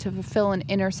externally to fulfill an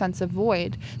inner sense of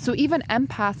void. So even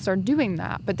empaths are doing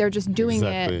that, but they're just doing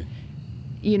it,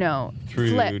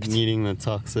 through flipped. Needing the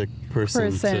toxic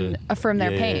person to affirm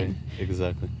their pain. Yeah,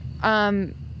 exactly.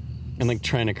 And like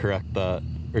trying to correct that,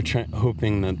 or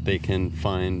hoping that they can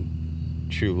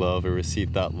find true love or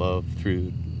receive that love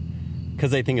through,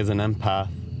 because I think as an empath,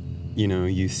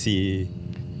 you see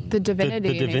the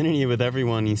divinity. The divinity with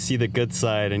everyone. You see the good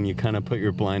side, and you kind of put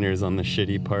your blinders on the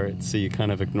shitty part, so you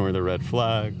kind of ignore the red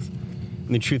flags. And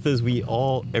the truth is,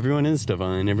 everyone is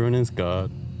divine, everyone is God.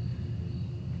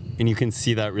 And you can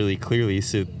see that really clearly,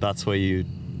 so that's why you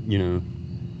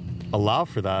allow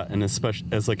for that. And especially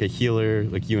as like a healer,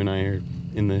 like you and I are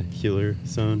in the healer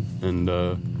zone, and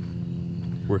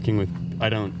working with, I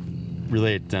don't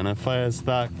really identify as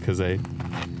that, because I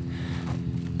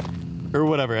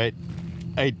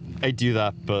do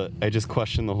that, but I just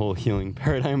question the whole healing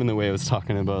paradigm and the way I was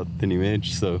talking about the New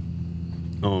Age. So,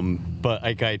 but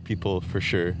I guide people for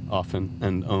sure often,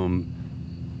 and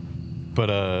but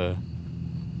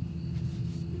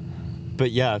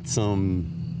yeah, it's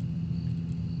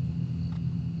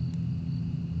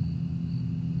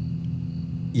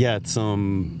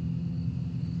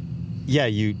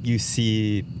you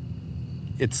see,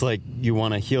 it's like you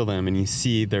want to heal them and you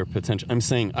see their potential. I'm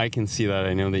saying I can see that.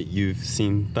 I know that you've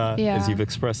seen that as you've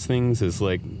expressed things, is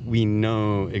like we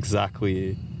know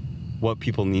exactly what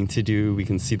people need to do. We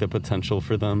can see the potential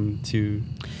for them to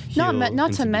heal.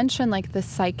 Not to mention like the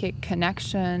psychic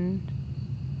connection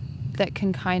that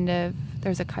can kind of,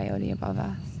 there's a coyote above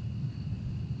us.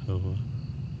 Oh.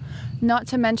 Not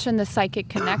to mention the psychic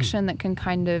connection that can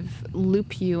kind of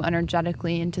loop you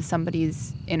energetically into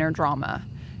somebody's inner drama.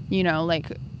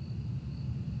 Like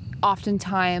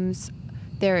oftentimes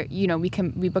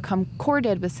we become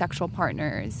corded with sexual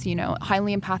partners.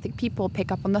 Highly empathic people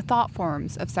pick up on the thought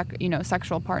forms of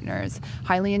sexual partners.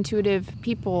 Highly intuitive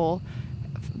people,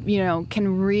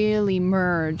 can really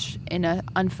merge in an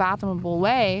unfathomable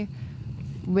way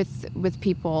with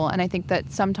people. And I think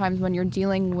that sometimes when you're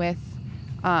dealing with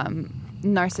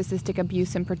narcissistic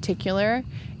abuse in particular,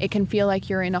 it can feel like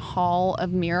you're in a hall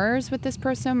of mirrors with this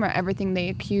person where everything they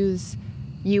accuse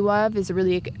you of is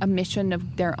really a mission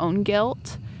of their own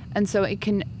guilt. And so it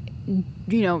can,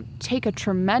 take a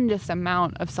tremendous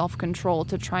amount of self-control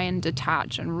to try and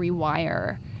detach and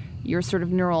rewire your sort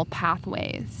of neural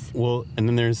pathways. Well, and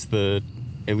then there's at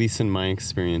least in my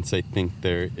experience, I think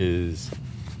there's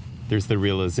the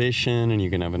realization, and you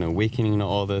can have an awakening to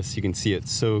all this. You can see it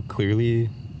so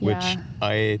clearly, which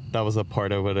that was a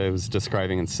part of what I was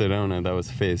describing in Sedona. That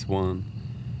was phase 1.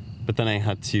 But then I've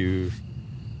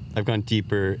gone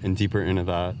deeper and deeper into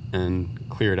that and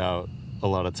cleared out a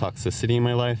lot of toxicity in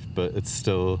my life, but it's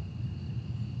still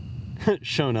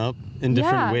shown up in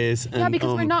different ways. And,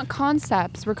 because we're not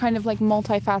concepts. We're kind of like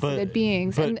multifaceted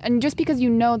beings. And just because you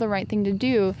know the right thing to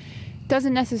do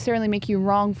doesn't necessarily make you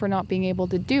wrong for not being able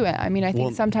to do it. I mean, I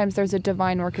think sometimes there's a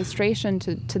divine orchestration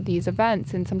to these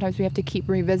events, and sometimes we have to keep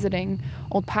revisiting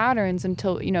old patterns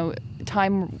until, you know,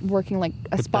 time working like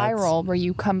a spiral where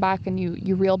you come back and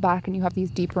you reel back and you have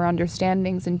these deeper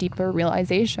understandings and deeper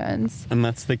realizations. And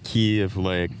that's the key of,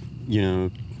 like, you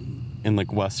know, in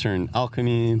like Western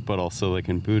alchemy, but also like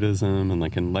in Buddhism and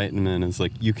like enlightenment, is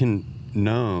like you can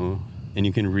know and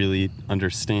you can really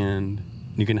understand,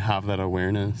 you can have that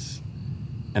awareness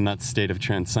and that state of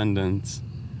transcendence,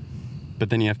 but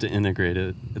then you have to integrate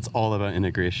it. It's all about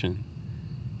integration.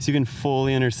 So you can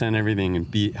fully understand everything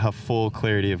and have full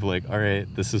clarity of like, all right,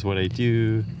 this is what I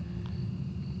do.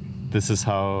 This is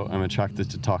how I'm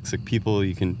attracted to toxic people.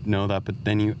 You can know that, but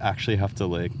then you actually have to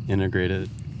like integrate it.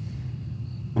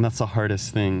 And that's the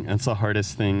hardest thing. That's the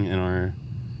hardest thing in our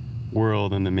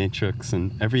world and the Matrix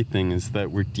and everything, is that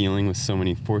we're dealing with so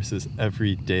many forces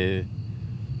every day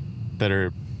that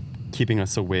are keeping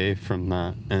us away from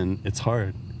that. And it's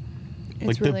hard. It's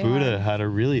like really the Buddha hard. had a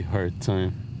really hard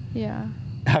time. Yeah.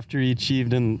 After he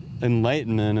achieved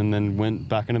enlightenment and then went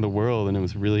back into the world, and it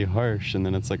was really harsh. And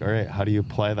then it's like, all right, how do you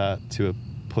apply that to a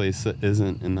place that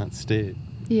isn't in that state?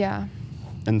 Yeah.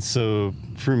 And so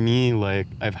for me, like,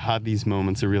 I've had these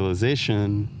moments of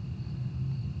realization,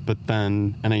 but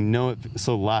then, and I know it,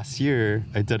 so last year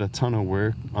I did a ton of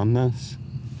work on this.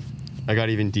 I got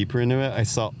even deeper into it. I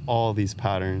saw all these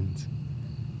patterns.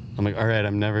 I'm like, all right,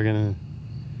 I'm never gonna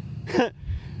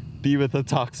be with a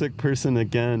toxic person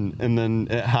again. And then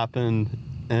it happened,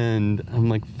 and I'm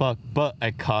like, fuck, but I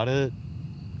caught it.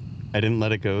 I didn't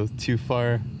let it go too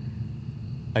far.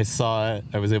 I saw it.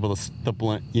 I was able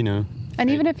to, you know. And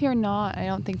even if you're not, I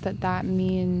don't think that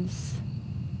means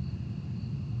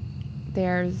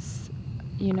there's,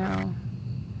 you know,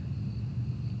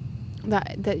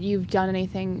 that you've done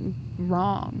anything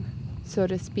wrong, so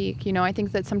to speak. You know, I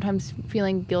think that sometimes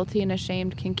feeling guilty and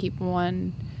ashamed can keep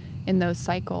one in those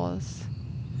cycles.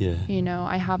 Yeah. You know,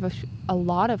 I have a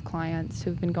lot of clients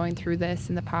who've been going through this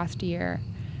in the past year,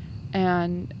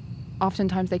 and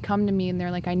oftentimes they come to me and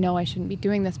they're like, I know I shouldn't be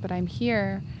doing this, but I'm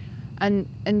here.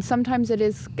 And sometimes it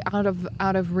is out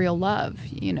of real love,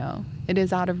 you know. It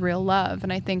is out of real love.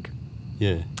 And I think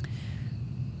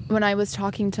when I was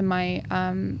talking to my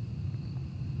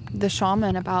the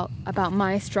shaman about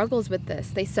my struggles with this,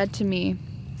 they said to me,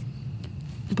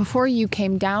 before you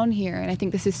came down here, and I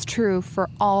think this is true for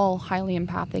all highly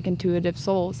empathic, intuitive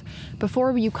souls,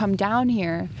 before you come down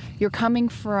here, you're coming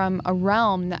from a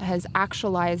realm that has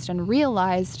actualized and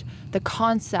realized the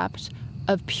concept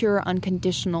of pure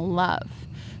unconditional love.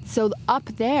 So up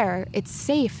there, it's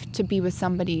safe to be with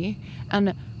somebody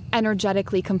and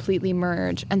energetically completely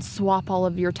merge and swap all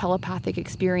of your telepathic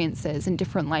experiences in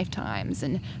different lifetimes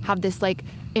and have this like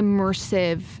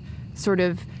immersive sort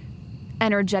of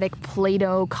energetic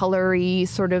Play-Doh colory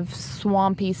sort of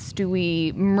swampy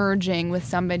stewy merging with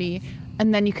somebody,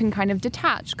 and then you can kind of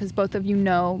detach because both of you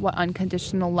know what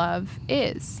unconditional love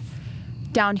is.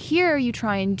 Down here, you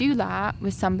try and do that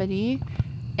with somebody,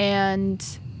 and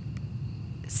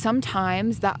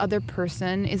sometimes that other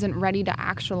person isn't ready to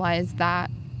actualize that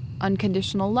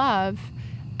unconditional love,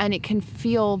 and it can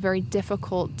feel very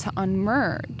difficult to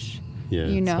unmerge. Yeah,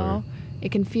 you know, hard.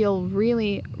 It can feel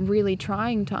really, really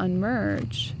trying to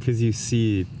unmerge. Because you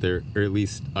see there, or at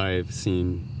least I've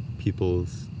seen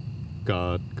people's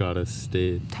goddess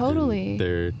state. Totally.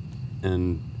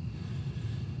 And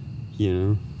you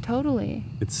know. Totally.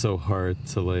 It's so hard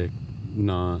to like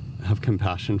not have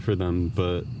compassion for them,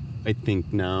 but I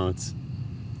think now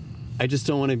I just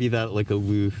don't want to be that like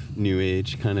aloof new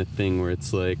age kind of thing where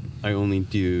it's like I only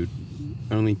deal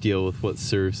with what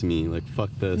serves me. Like,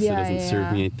 fuck this, it doesn't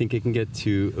serve me. I think it can get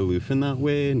too aloof in that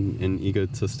way and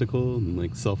egotistical and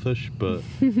like selfish, but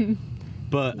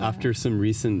after some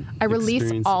recent I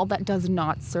release all that does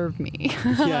not serve me.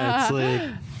 Yeah, it's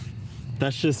like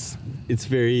that's just, it's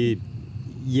very,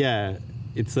 yeah,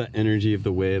 it's that energy of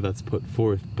the way that's put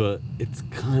forth, but it's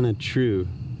kind of true.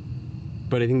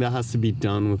 But I think that has to be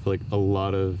done with like a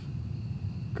lot of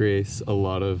grace,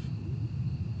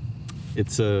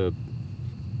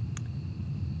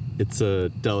 it's a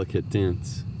delicate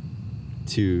dance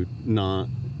to not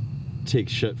take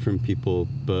shit from people,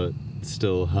 but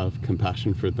still have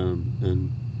compassion for them.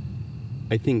 And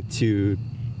I think too,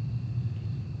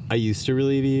 I used to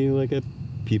really be like a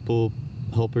people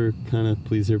helper kind of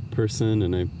pleaser person,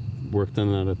 and I worked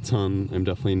on that a ton. I'm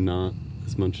definitely not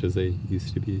as much as I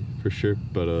used to be, for sure,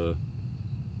 but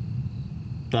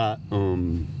that,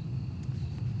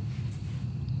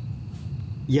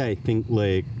 yeah, I think,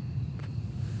 like,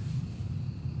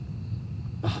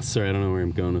 sorry, I don't know where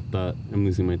I'm going with that. I'm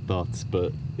losing my thoughts,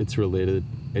 but it's related.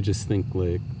 I just think,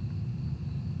 like,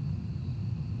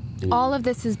 all of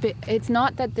this is, it's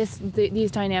not that these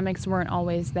dynamics weren't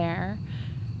always there,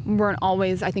 weren't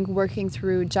always, I think, working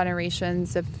through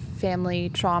generations of family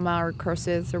trauma or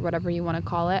curses or whatever you want to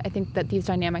call it. I think that these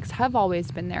dynamics have always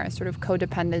been there, sort of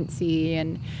codependency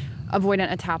and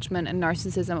avoidant attachment and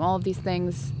narcissism. All of these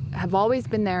things have always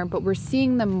been there, but we're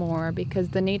seeing them more because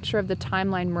the nature of the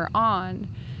timeline we're on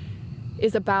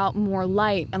is about more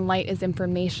light, and light is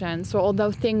information. So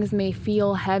although things may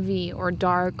feel heavy or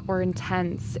dark or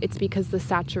intense, it's because the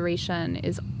saturation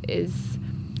is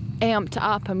amped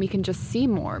up, and we can just see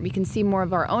more. We can see more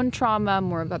of our own trauma,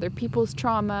 more of other people's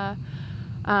trauma,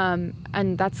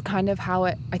 and that's kind of how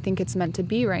I think it's meant to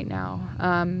be right now.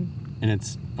 And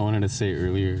it's, I wanted to say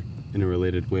earlier in a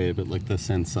related way, but like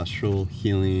this ancestral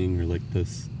healing, or like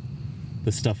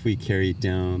the stuff we carry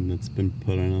down that's been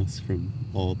put on us from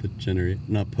all the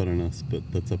not put on us, but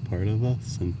that's a part of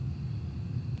us. And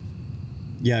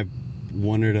yeah, I've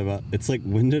wondered about, it's like,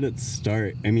 when did it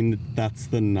start? I mean, that's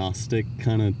the Gnostic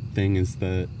kind of thing, is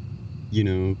that, you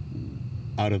know,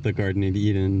 out of the Garden of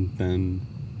Eden, then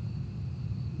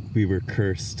we were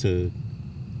cursed to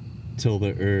till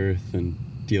the earth and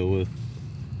deal with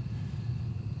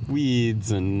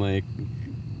weeds, and like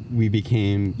we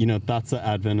became, you know, that's the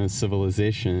advent of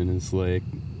civilization, is like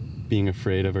being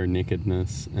afraid of our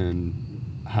nakedness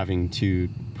and having to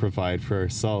provide for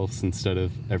ourselves instead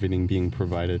of everything being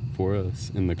provided for us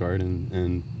in the garden.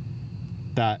 And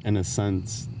that, in a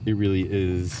sense, it really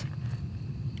is,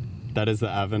 that is the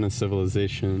advent of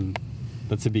civilization.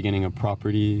 That's the beginning of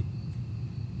property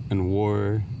and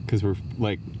war, because we're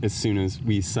like, as soon as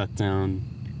we set down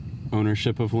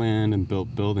ownership of land and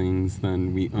built buildings,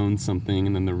 then we own something,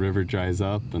 and then the river dries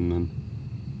up, and then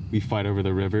we fight over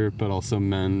the river. But also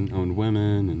men own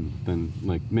women, and then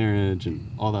like marriage and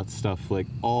all that stuff, like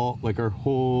all, like our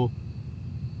whole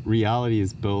reality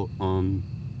is built on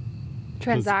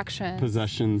Transactions.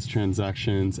 Possessions,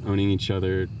 transactions, owning each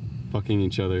other, fucking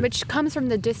each other. Which comes from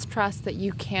the distrust that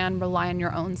you can rely on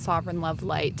your own sovereign love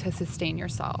light to sustain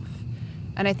yourself.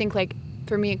 And I think, like,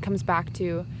 for me, it comes back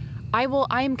to, I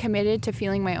am committed to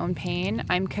feeling my own pain.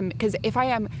 Because if I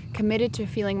am committed to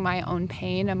feeling my own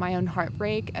pain and my own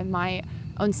heartbreak and my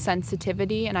own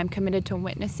sensitivity, and I'm committed to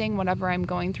witnessing whatever I'm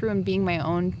going through and being my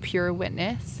own pure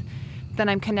witness, then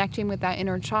I'm connecting with that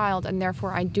inner child, and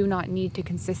therefore I do not need to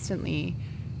consistently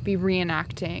be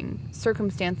reenacting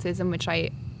circumstances in which I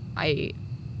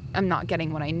am not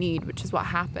getting what I need, which is what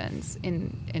happens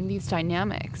in these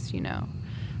dynamics, you know.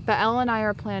 But Elle and I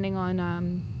are planning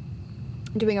on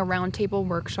doing a roundtable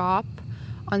workshop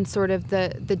on sort of the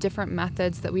different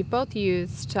methods that we both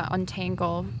use to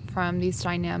untangle from these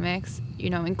dynamics, you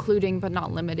know, including but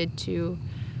not limited to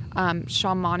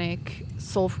shamanic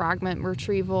soul fragment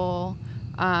retrieval,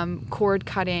 cord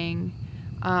cutting,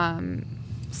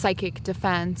 psychic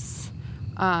defense,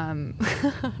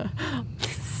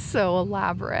 so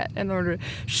elaborate in order to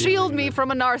shield me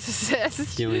from a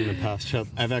narcissist. Healing the past child.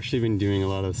 I've actually been doing a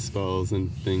lot of spells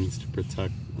and things to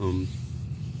protect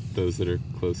those that are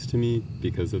close to me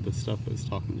because of the stuff I was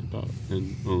talking about.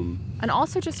 And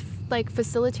also just like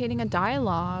facilitating a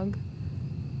dialogue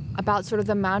about sort of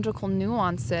the magical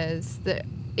nuances that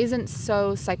isn't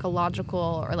so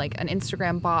psychological, or like an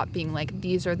Instagram bot being like,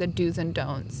 these are the do's and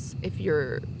don'ts if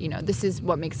you're, you know, this is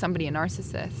what makes somebody a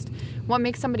narcissist. What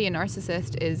makes somebody a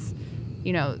narcissist is,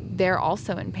 you know, they're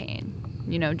also in pain.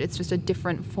 You know, it's just a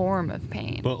different form of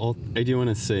pain. But I do want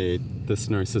to say this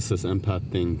narcissist empath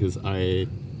thing, because I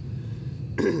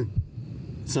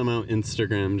somehow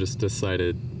Instagram just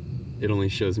decided it only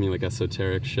shows me like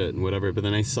esoteric shit and whatever. But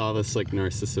then I saw this like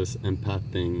narcissist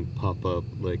empath thing pop up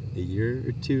like a year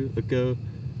or two ago,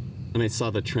 and I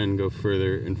saw the trend go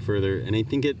further and further. And I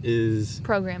think it is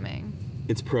programming.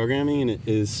 It's programming, and it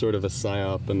is sort of a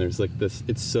psyop. And there's like this,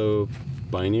 it's so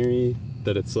binary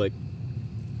that it's like,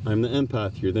 I'm the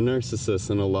empath, you're the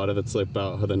narcissist, and a lot of it's like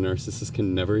about how the narcissist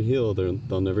can never heal,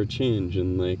 they'll never change,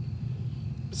 and like,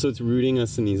 so it's rooting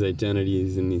us in these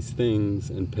identities and these things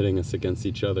and pitting us against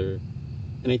each other.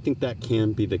 And I think that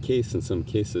can be the case in some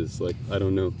cases, like, I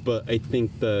don't know, but I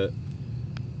think that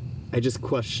I just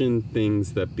question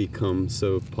things that become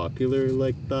so popular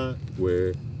like that,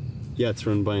 where yeah, it's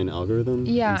run by an algorithm.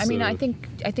 Yeah, I mean, I think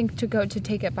to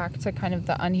take it back to kind of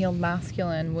the unhealed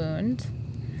masculine wound,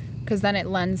 because then it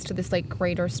lends to this like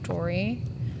greater story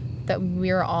that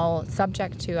we're all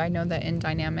subject to. I know that in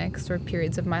dynamics or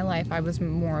periods of my life, I was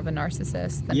more of a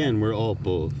narcissist. Yeah, and we're all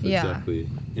both, Yeah. exactly,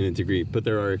 in a degree. But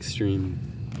there are extreme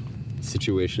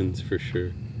situations for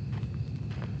sure.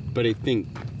 But I think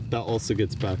that also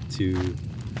gets back to,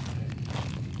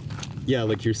 yeah,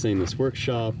 like you're saying, this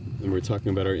workshop, and we're talking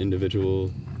about our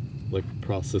individual, like,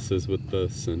 processes with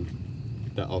this, and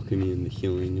the alchemy and the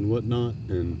healing and whatnot.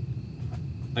 And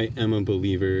I am a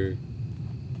believer,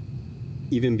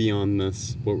 even beyond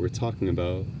this, what we're talking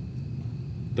about,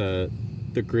 that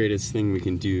the greatest thing we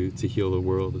can do to heal the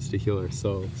world is to heal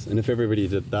ourselves. And if everybody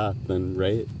did that, then,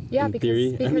 right? Yeah, in because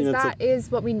theory, I mean, that's that is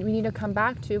what we need to come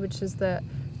back to, which is the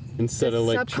instead of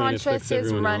like trying to fix subconscious is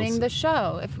everyone running else. the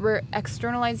show. If we're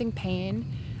externalizing pain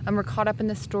and we're caught up in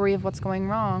the story of what's going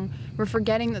wrong, we're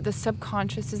forgetting that the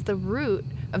subconscious is the root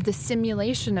of the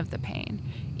simulation of the pain.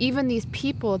 Even these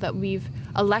people that we've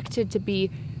elected to be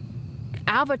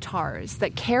avatars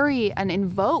that carry and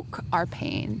invoke our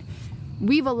pain,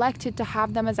 we've elected to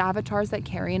have them as avatars that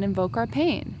carry and invoke our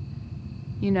pain.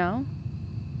 You know?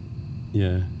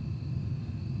 Yeah.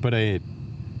 But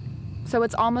So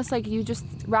it's almost like you just,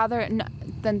 rather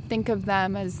than think of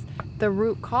them as the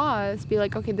root cause, be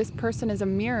like, okay, this person is a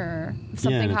mirror of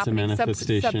something it's a happening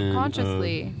manifestation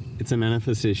subconsciously. It's a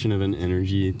manifestation of an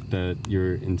energy that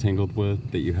you're entangled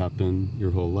with, that you have been your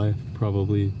whole life,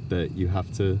 probably, that you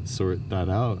have to sort that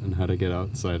out and how to get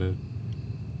outside of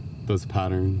those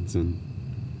patterns and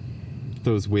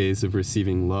those ways of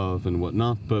receiving love and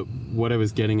whatnot. But what I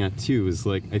was getting at too is,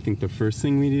 like, I think the first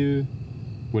thing we do,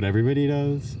 what everybody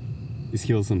does, is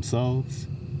heals themselves.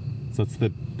 So that's the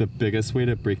biggest way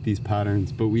to break these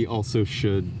patterns. But we also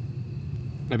should,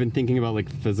 I've been thinking about,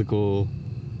 like, physical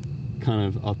kind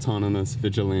of autonomous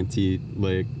vigilante,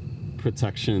 like,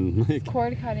 protection, like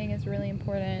Cord cutting is really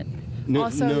important. no,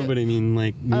 Also- no, but I mean,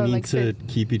 like, we need like to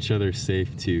keep each other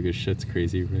safe too, because shit's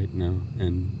crazy right now,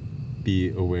 and be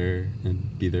aware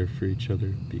and be there for each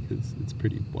other, because it's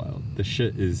pretty wild. The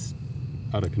shit is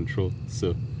out of control.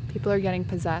 So, People are getting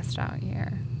possessed out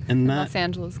here and in that Los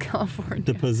Angeles, California.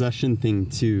 the possession thing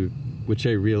too, which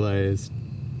I realized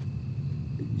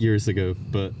years ago,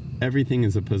 but everything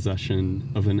is a possession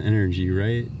of an energy,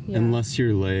 right? Yeah. Unless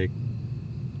you're, like,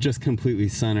 just completely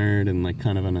centered and, like,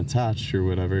 kind of unattached or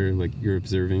whatever, like you're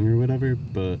observing or whatever.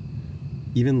 But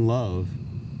even love,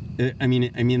 I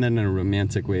mean that in a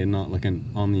romantic way, not like an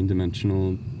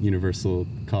omnidimensional, universal,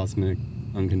 cosmic,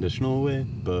 unconditional way,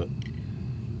 but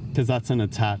because that's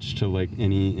unattached to, like,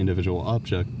 any individual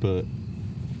object. But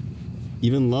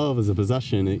even love as a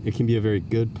possession, it can be a very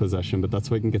good possession, but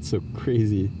that's why it can get so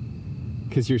crazy,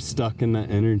 because you're stuck in that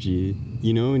energy,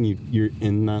 you know, and you're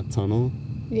in that tunnel.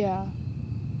 Yeah.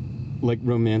 Like,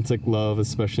 romantic love,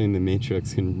 especially in the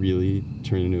Matrix, can really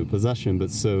turn into a possession,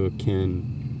 but so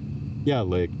can, yeah,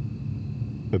 like,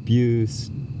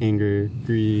 abuse, anger,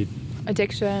 greed,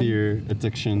 Addiction. fear,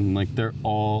 addiction. Like, they're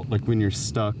all, like, when you're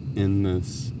stuck in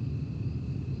this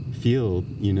field,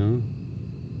 you know,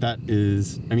 that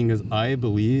is, I mean, because I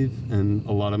believe, and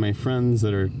a lot of my friends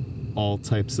that are all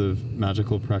types of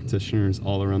magical practitioners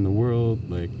all around the world,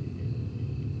 like,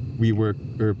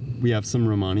 we have some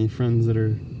Romani friends that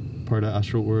are part of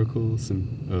Astral Oracles and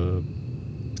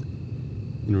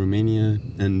in Romania,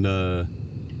 and a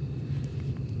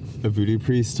voodoo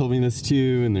priest told me this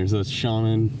too, and there's a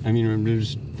shaman. I mean, I'm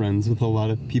just friends with a lot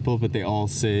of people, but they all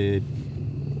say,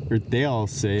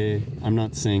 I'm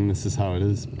not saying this is how it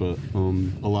is, but a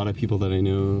lot of people that I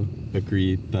know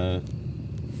agree that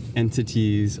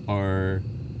entities are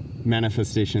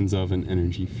manifestations of an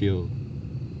energy field.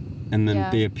 And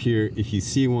then they appear, if you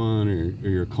see one or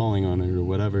you're calling on it or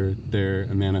whatever, they're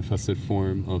a manifested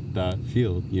form of that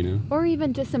field, you know? Or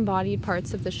even disembodied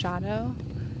parts of the shadow.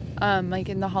 Like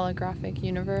in the holographic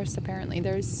universe, apparently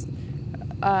there's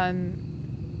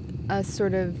a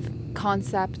sort of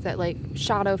concept that, like,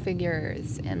 shadow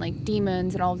figures and, like,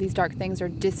 demons and all of these dark things are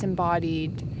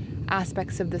disembodied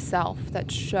aspects of the self that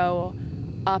show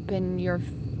up in your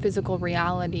physical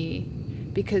reality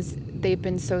because they've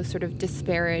been so sort of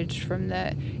disparaged from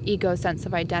the ego sense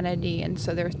of identity, and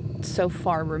so they're so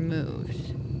far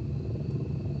removed,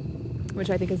 which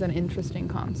I think is an interesting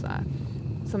concept,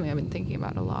 something I've been thinking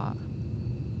about a lot.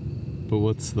 But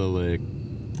what's the, like,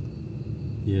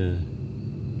 yeah,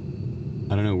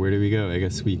 I don't know, where do we go? I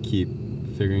guess we keep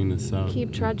figuring this out.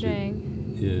 Keep trudging.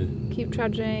 Keep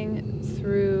trudging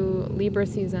through Libra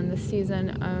season, the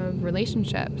season of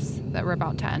relationships that we're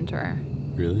about to enter.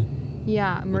 Really?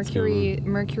 Yeah, What's going on?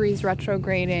 Mercury's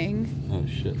retrograding. Oh,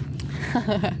 shit.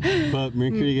 But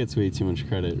Mercury gets way too much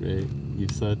credit, right?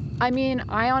 you've said. I mean,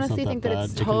 I honestly not think that that bad.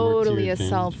 it's It can work to totally your a advantage.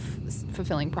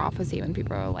 self-fulfilling prophecy when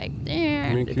people are like,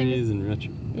 eh. Mercury is in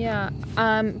retro. Yeah.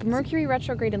 Mercury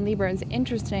retrograde in Libra is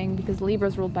interesting because Libra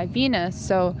is ruled by Venus.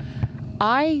 So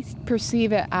I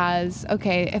perceive it as,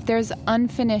 okay, if there's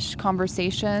unfinished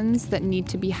conversations that need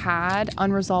to be had,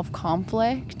 unresolved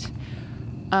conflict,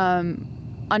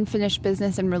 unfinished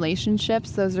business and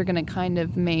relationships, those are going to kind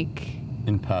of make...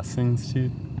 In passings,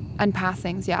 too?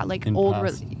 Unpassings, yeah. Like In old...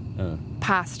 past,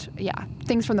 past, yeah.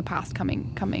 Things from the past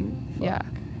coming, yeah.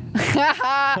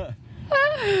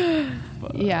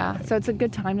 Yeah, so it's a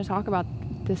good time to talk about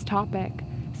this topic.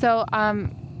 So,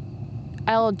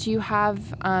 Elle, do you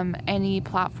have any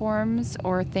platforms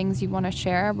or things you want to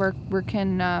share? Where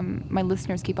can my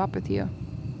listeners keep up with you?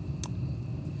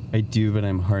 I do, but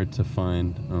I'm hard to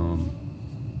find.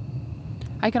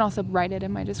 I can also write it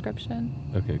in my description.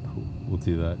 Okay, cool. We'll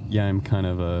do that. Yeah, I'm kind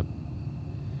of a...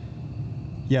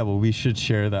 Yeah, well, we should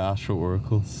share the Astral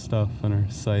Oracle stuff on our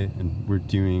site, and we're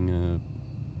doing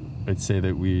I'd say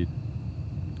that we're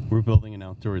building an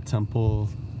outdoor temple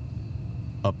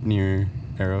up near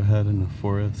Arrowhead in the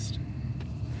forest.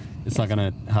 It's not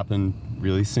gonna happen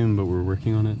really soon, but we're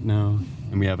working on it now,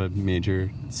 and we have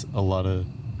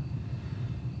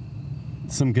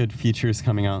some good features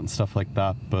coming out and stuff like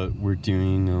that, but we're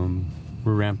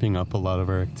ramping up a lot of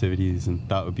our activities, and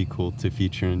that would be cool to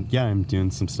feature. And yeah, I'm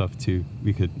doing some stuff too.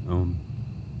 We could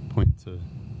point to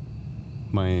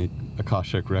my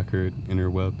Akashic record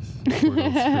interwebs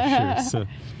portals for sure. So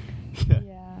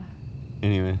yeah.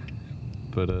 Anyway,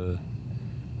 but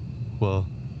well.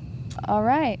 All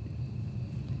right.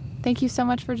 Thank you so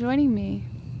much for joining me.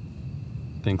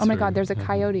 Thanks. Oh my for God, there's a having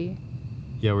coyote. me.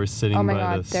 Yeah, we're sitting Oh my by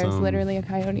God, this. there's literally a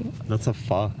coyote. That's a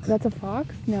fox. That's a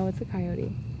fox? No, it's a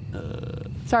coyote.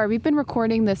 Sorry, we've been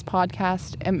recording this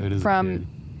podcast It is from... good.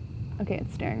 Okay,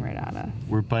 it's staring right at us.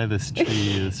 We're by this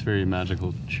tree, this very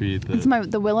magical tree. It's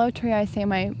the willow tree I say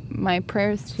my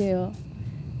prayers to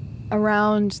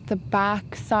around the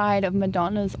back side of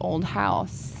Madonna's old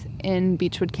house in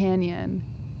Beechwood Canyon.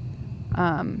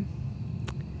 And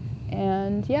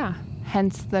yeah,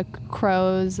 hence the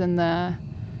crows and the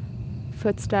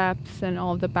footsteps and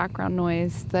all of the background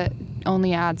noise that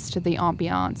only adds to the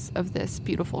ambiance of this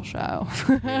beautiful show.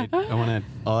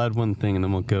 I'll add one thing and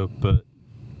then we'll go, but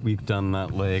we've done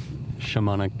that like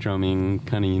shamanic drumming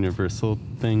kind of universal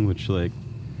thing, which like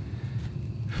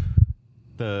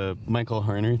the Michael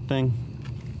Harner thing,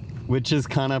 which is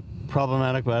kind of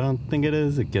problematic, but I don't think it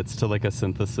is. It gets to like a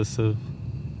synthesis of...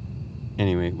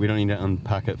 Anyway, we don't need to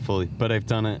unpack it fully, but I've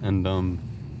done it, and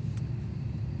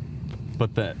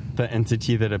but the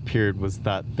entity that appeared was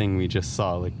that thing we just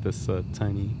saw, like this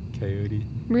tiny coyote.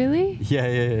 Really?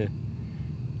 Yeah.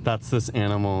 That's this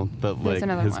animal that like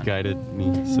has one. guided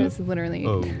me. So, This is literally...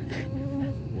 oh,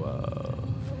 wow.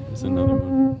 There's another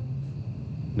one.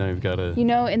 Now you've got a... You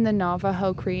know, in the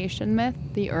Navajo creation myth,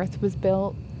 the earth was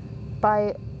built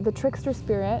by the trickster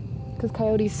spirit, because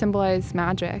coyotes symbolize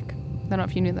magic. I don't know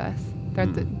if you knew this. They're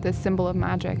the symbol of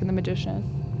magic and the magician.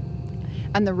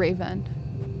 And the raven.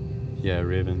 Yeah,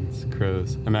 ravens,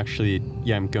 crows. I'm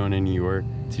going to New York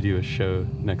to do a show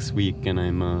next week, and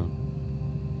I'm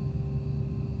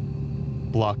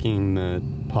blocking the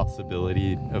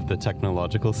possibility of the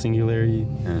technological singularity,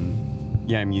 and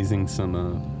yeah, I'm using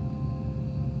some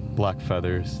black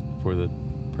feathers for the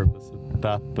purpose of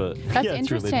that, but That's yeah,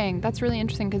 interesting. That's really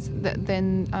interesting, because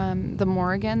then the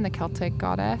Morrigan, the Celtic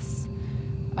goddess,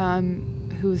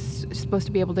 who's supposed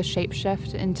to be able to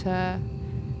shapeshift into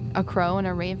a crow and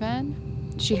a raven,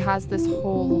 she has this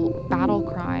whole battle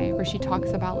cry where she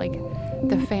talks about like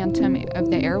the phantom of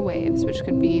the airwaves, which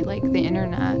could be like the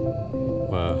internet.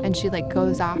 Wow. And she like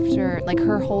goes after, like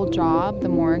her whole job, the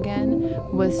Morrigan,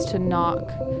 was to knock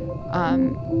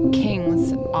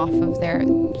kings off of their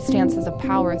stances of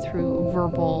power through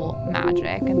verbal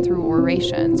magic and through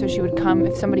oration. So she would come,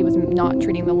 if somebody was not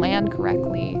treating the land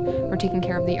correctly or taking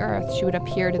care of the earth, she would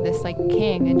appear to this like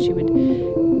king, and she would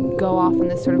go off on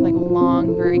this sort of like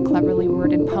long, very cleverly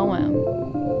worded poem.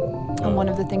 And one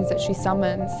of the things that she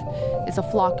summons is a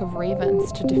flock of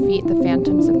ravens to defeat the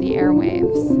phantoms of the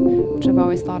airwaves, which I've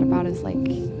always thought about as like...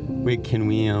 Wait, can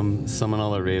we summon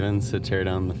all the ravens to tear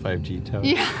down the 5G tower?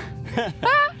 Yeah.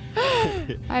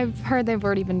 I've heard they've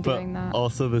already been doing that.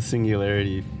 Also the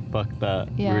singularity, fuck that.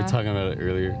 Yeah. We were talking about it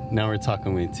earlier. Now we're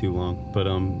talking way too long. But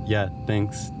yeah,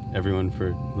 thanks everyone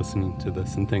for listening to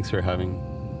this, and thanks for having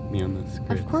me on this.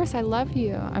 Of course, I love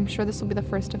you. I'm sure this will be the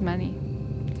first of many.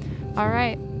 All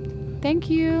right. Thank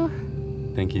you.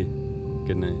 Thank you.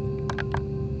 Good night.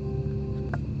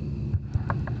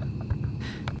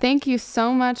 Thank you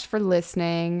so much for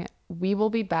listening. we will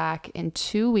be back in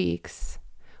 2 weeks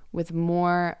with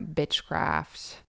more bitchcraft.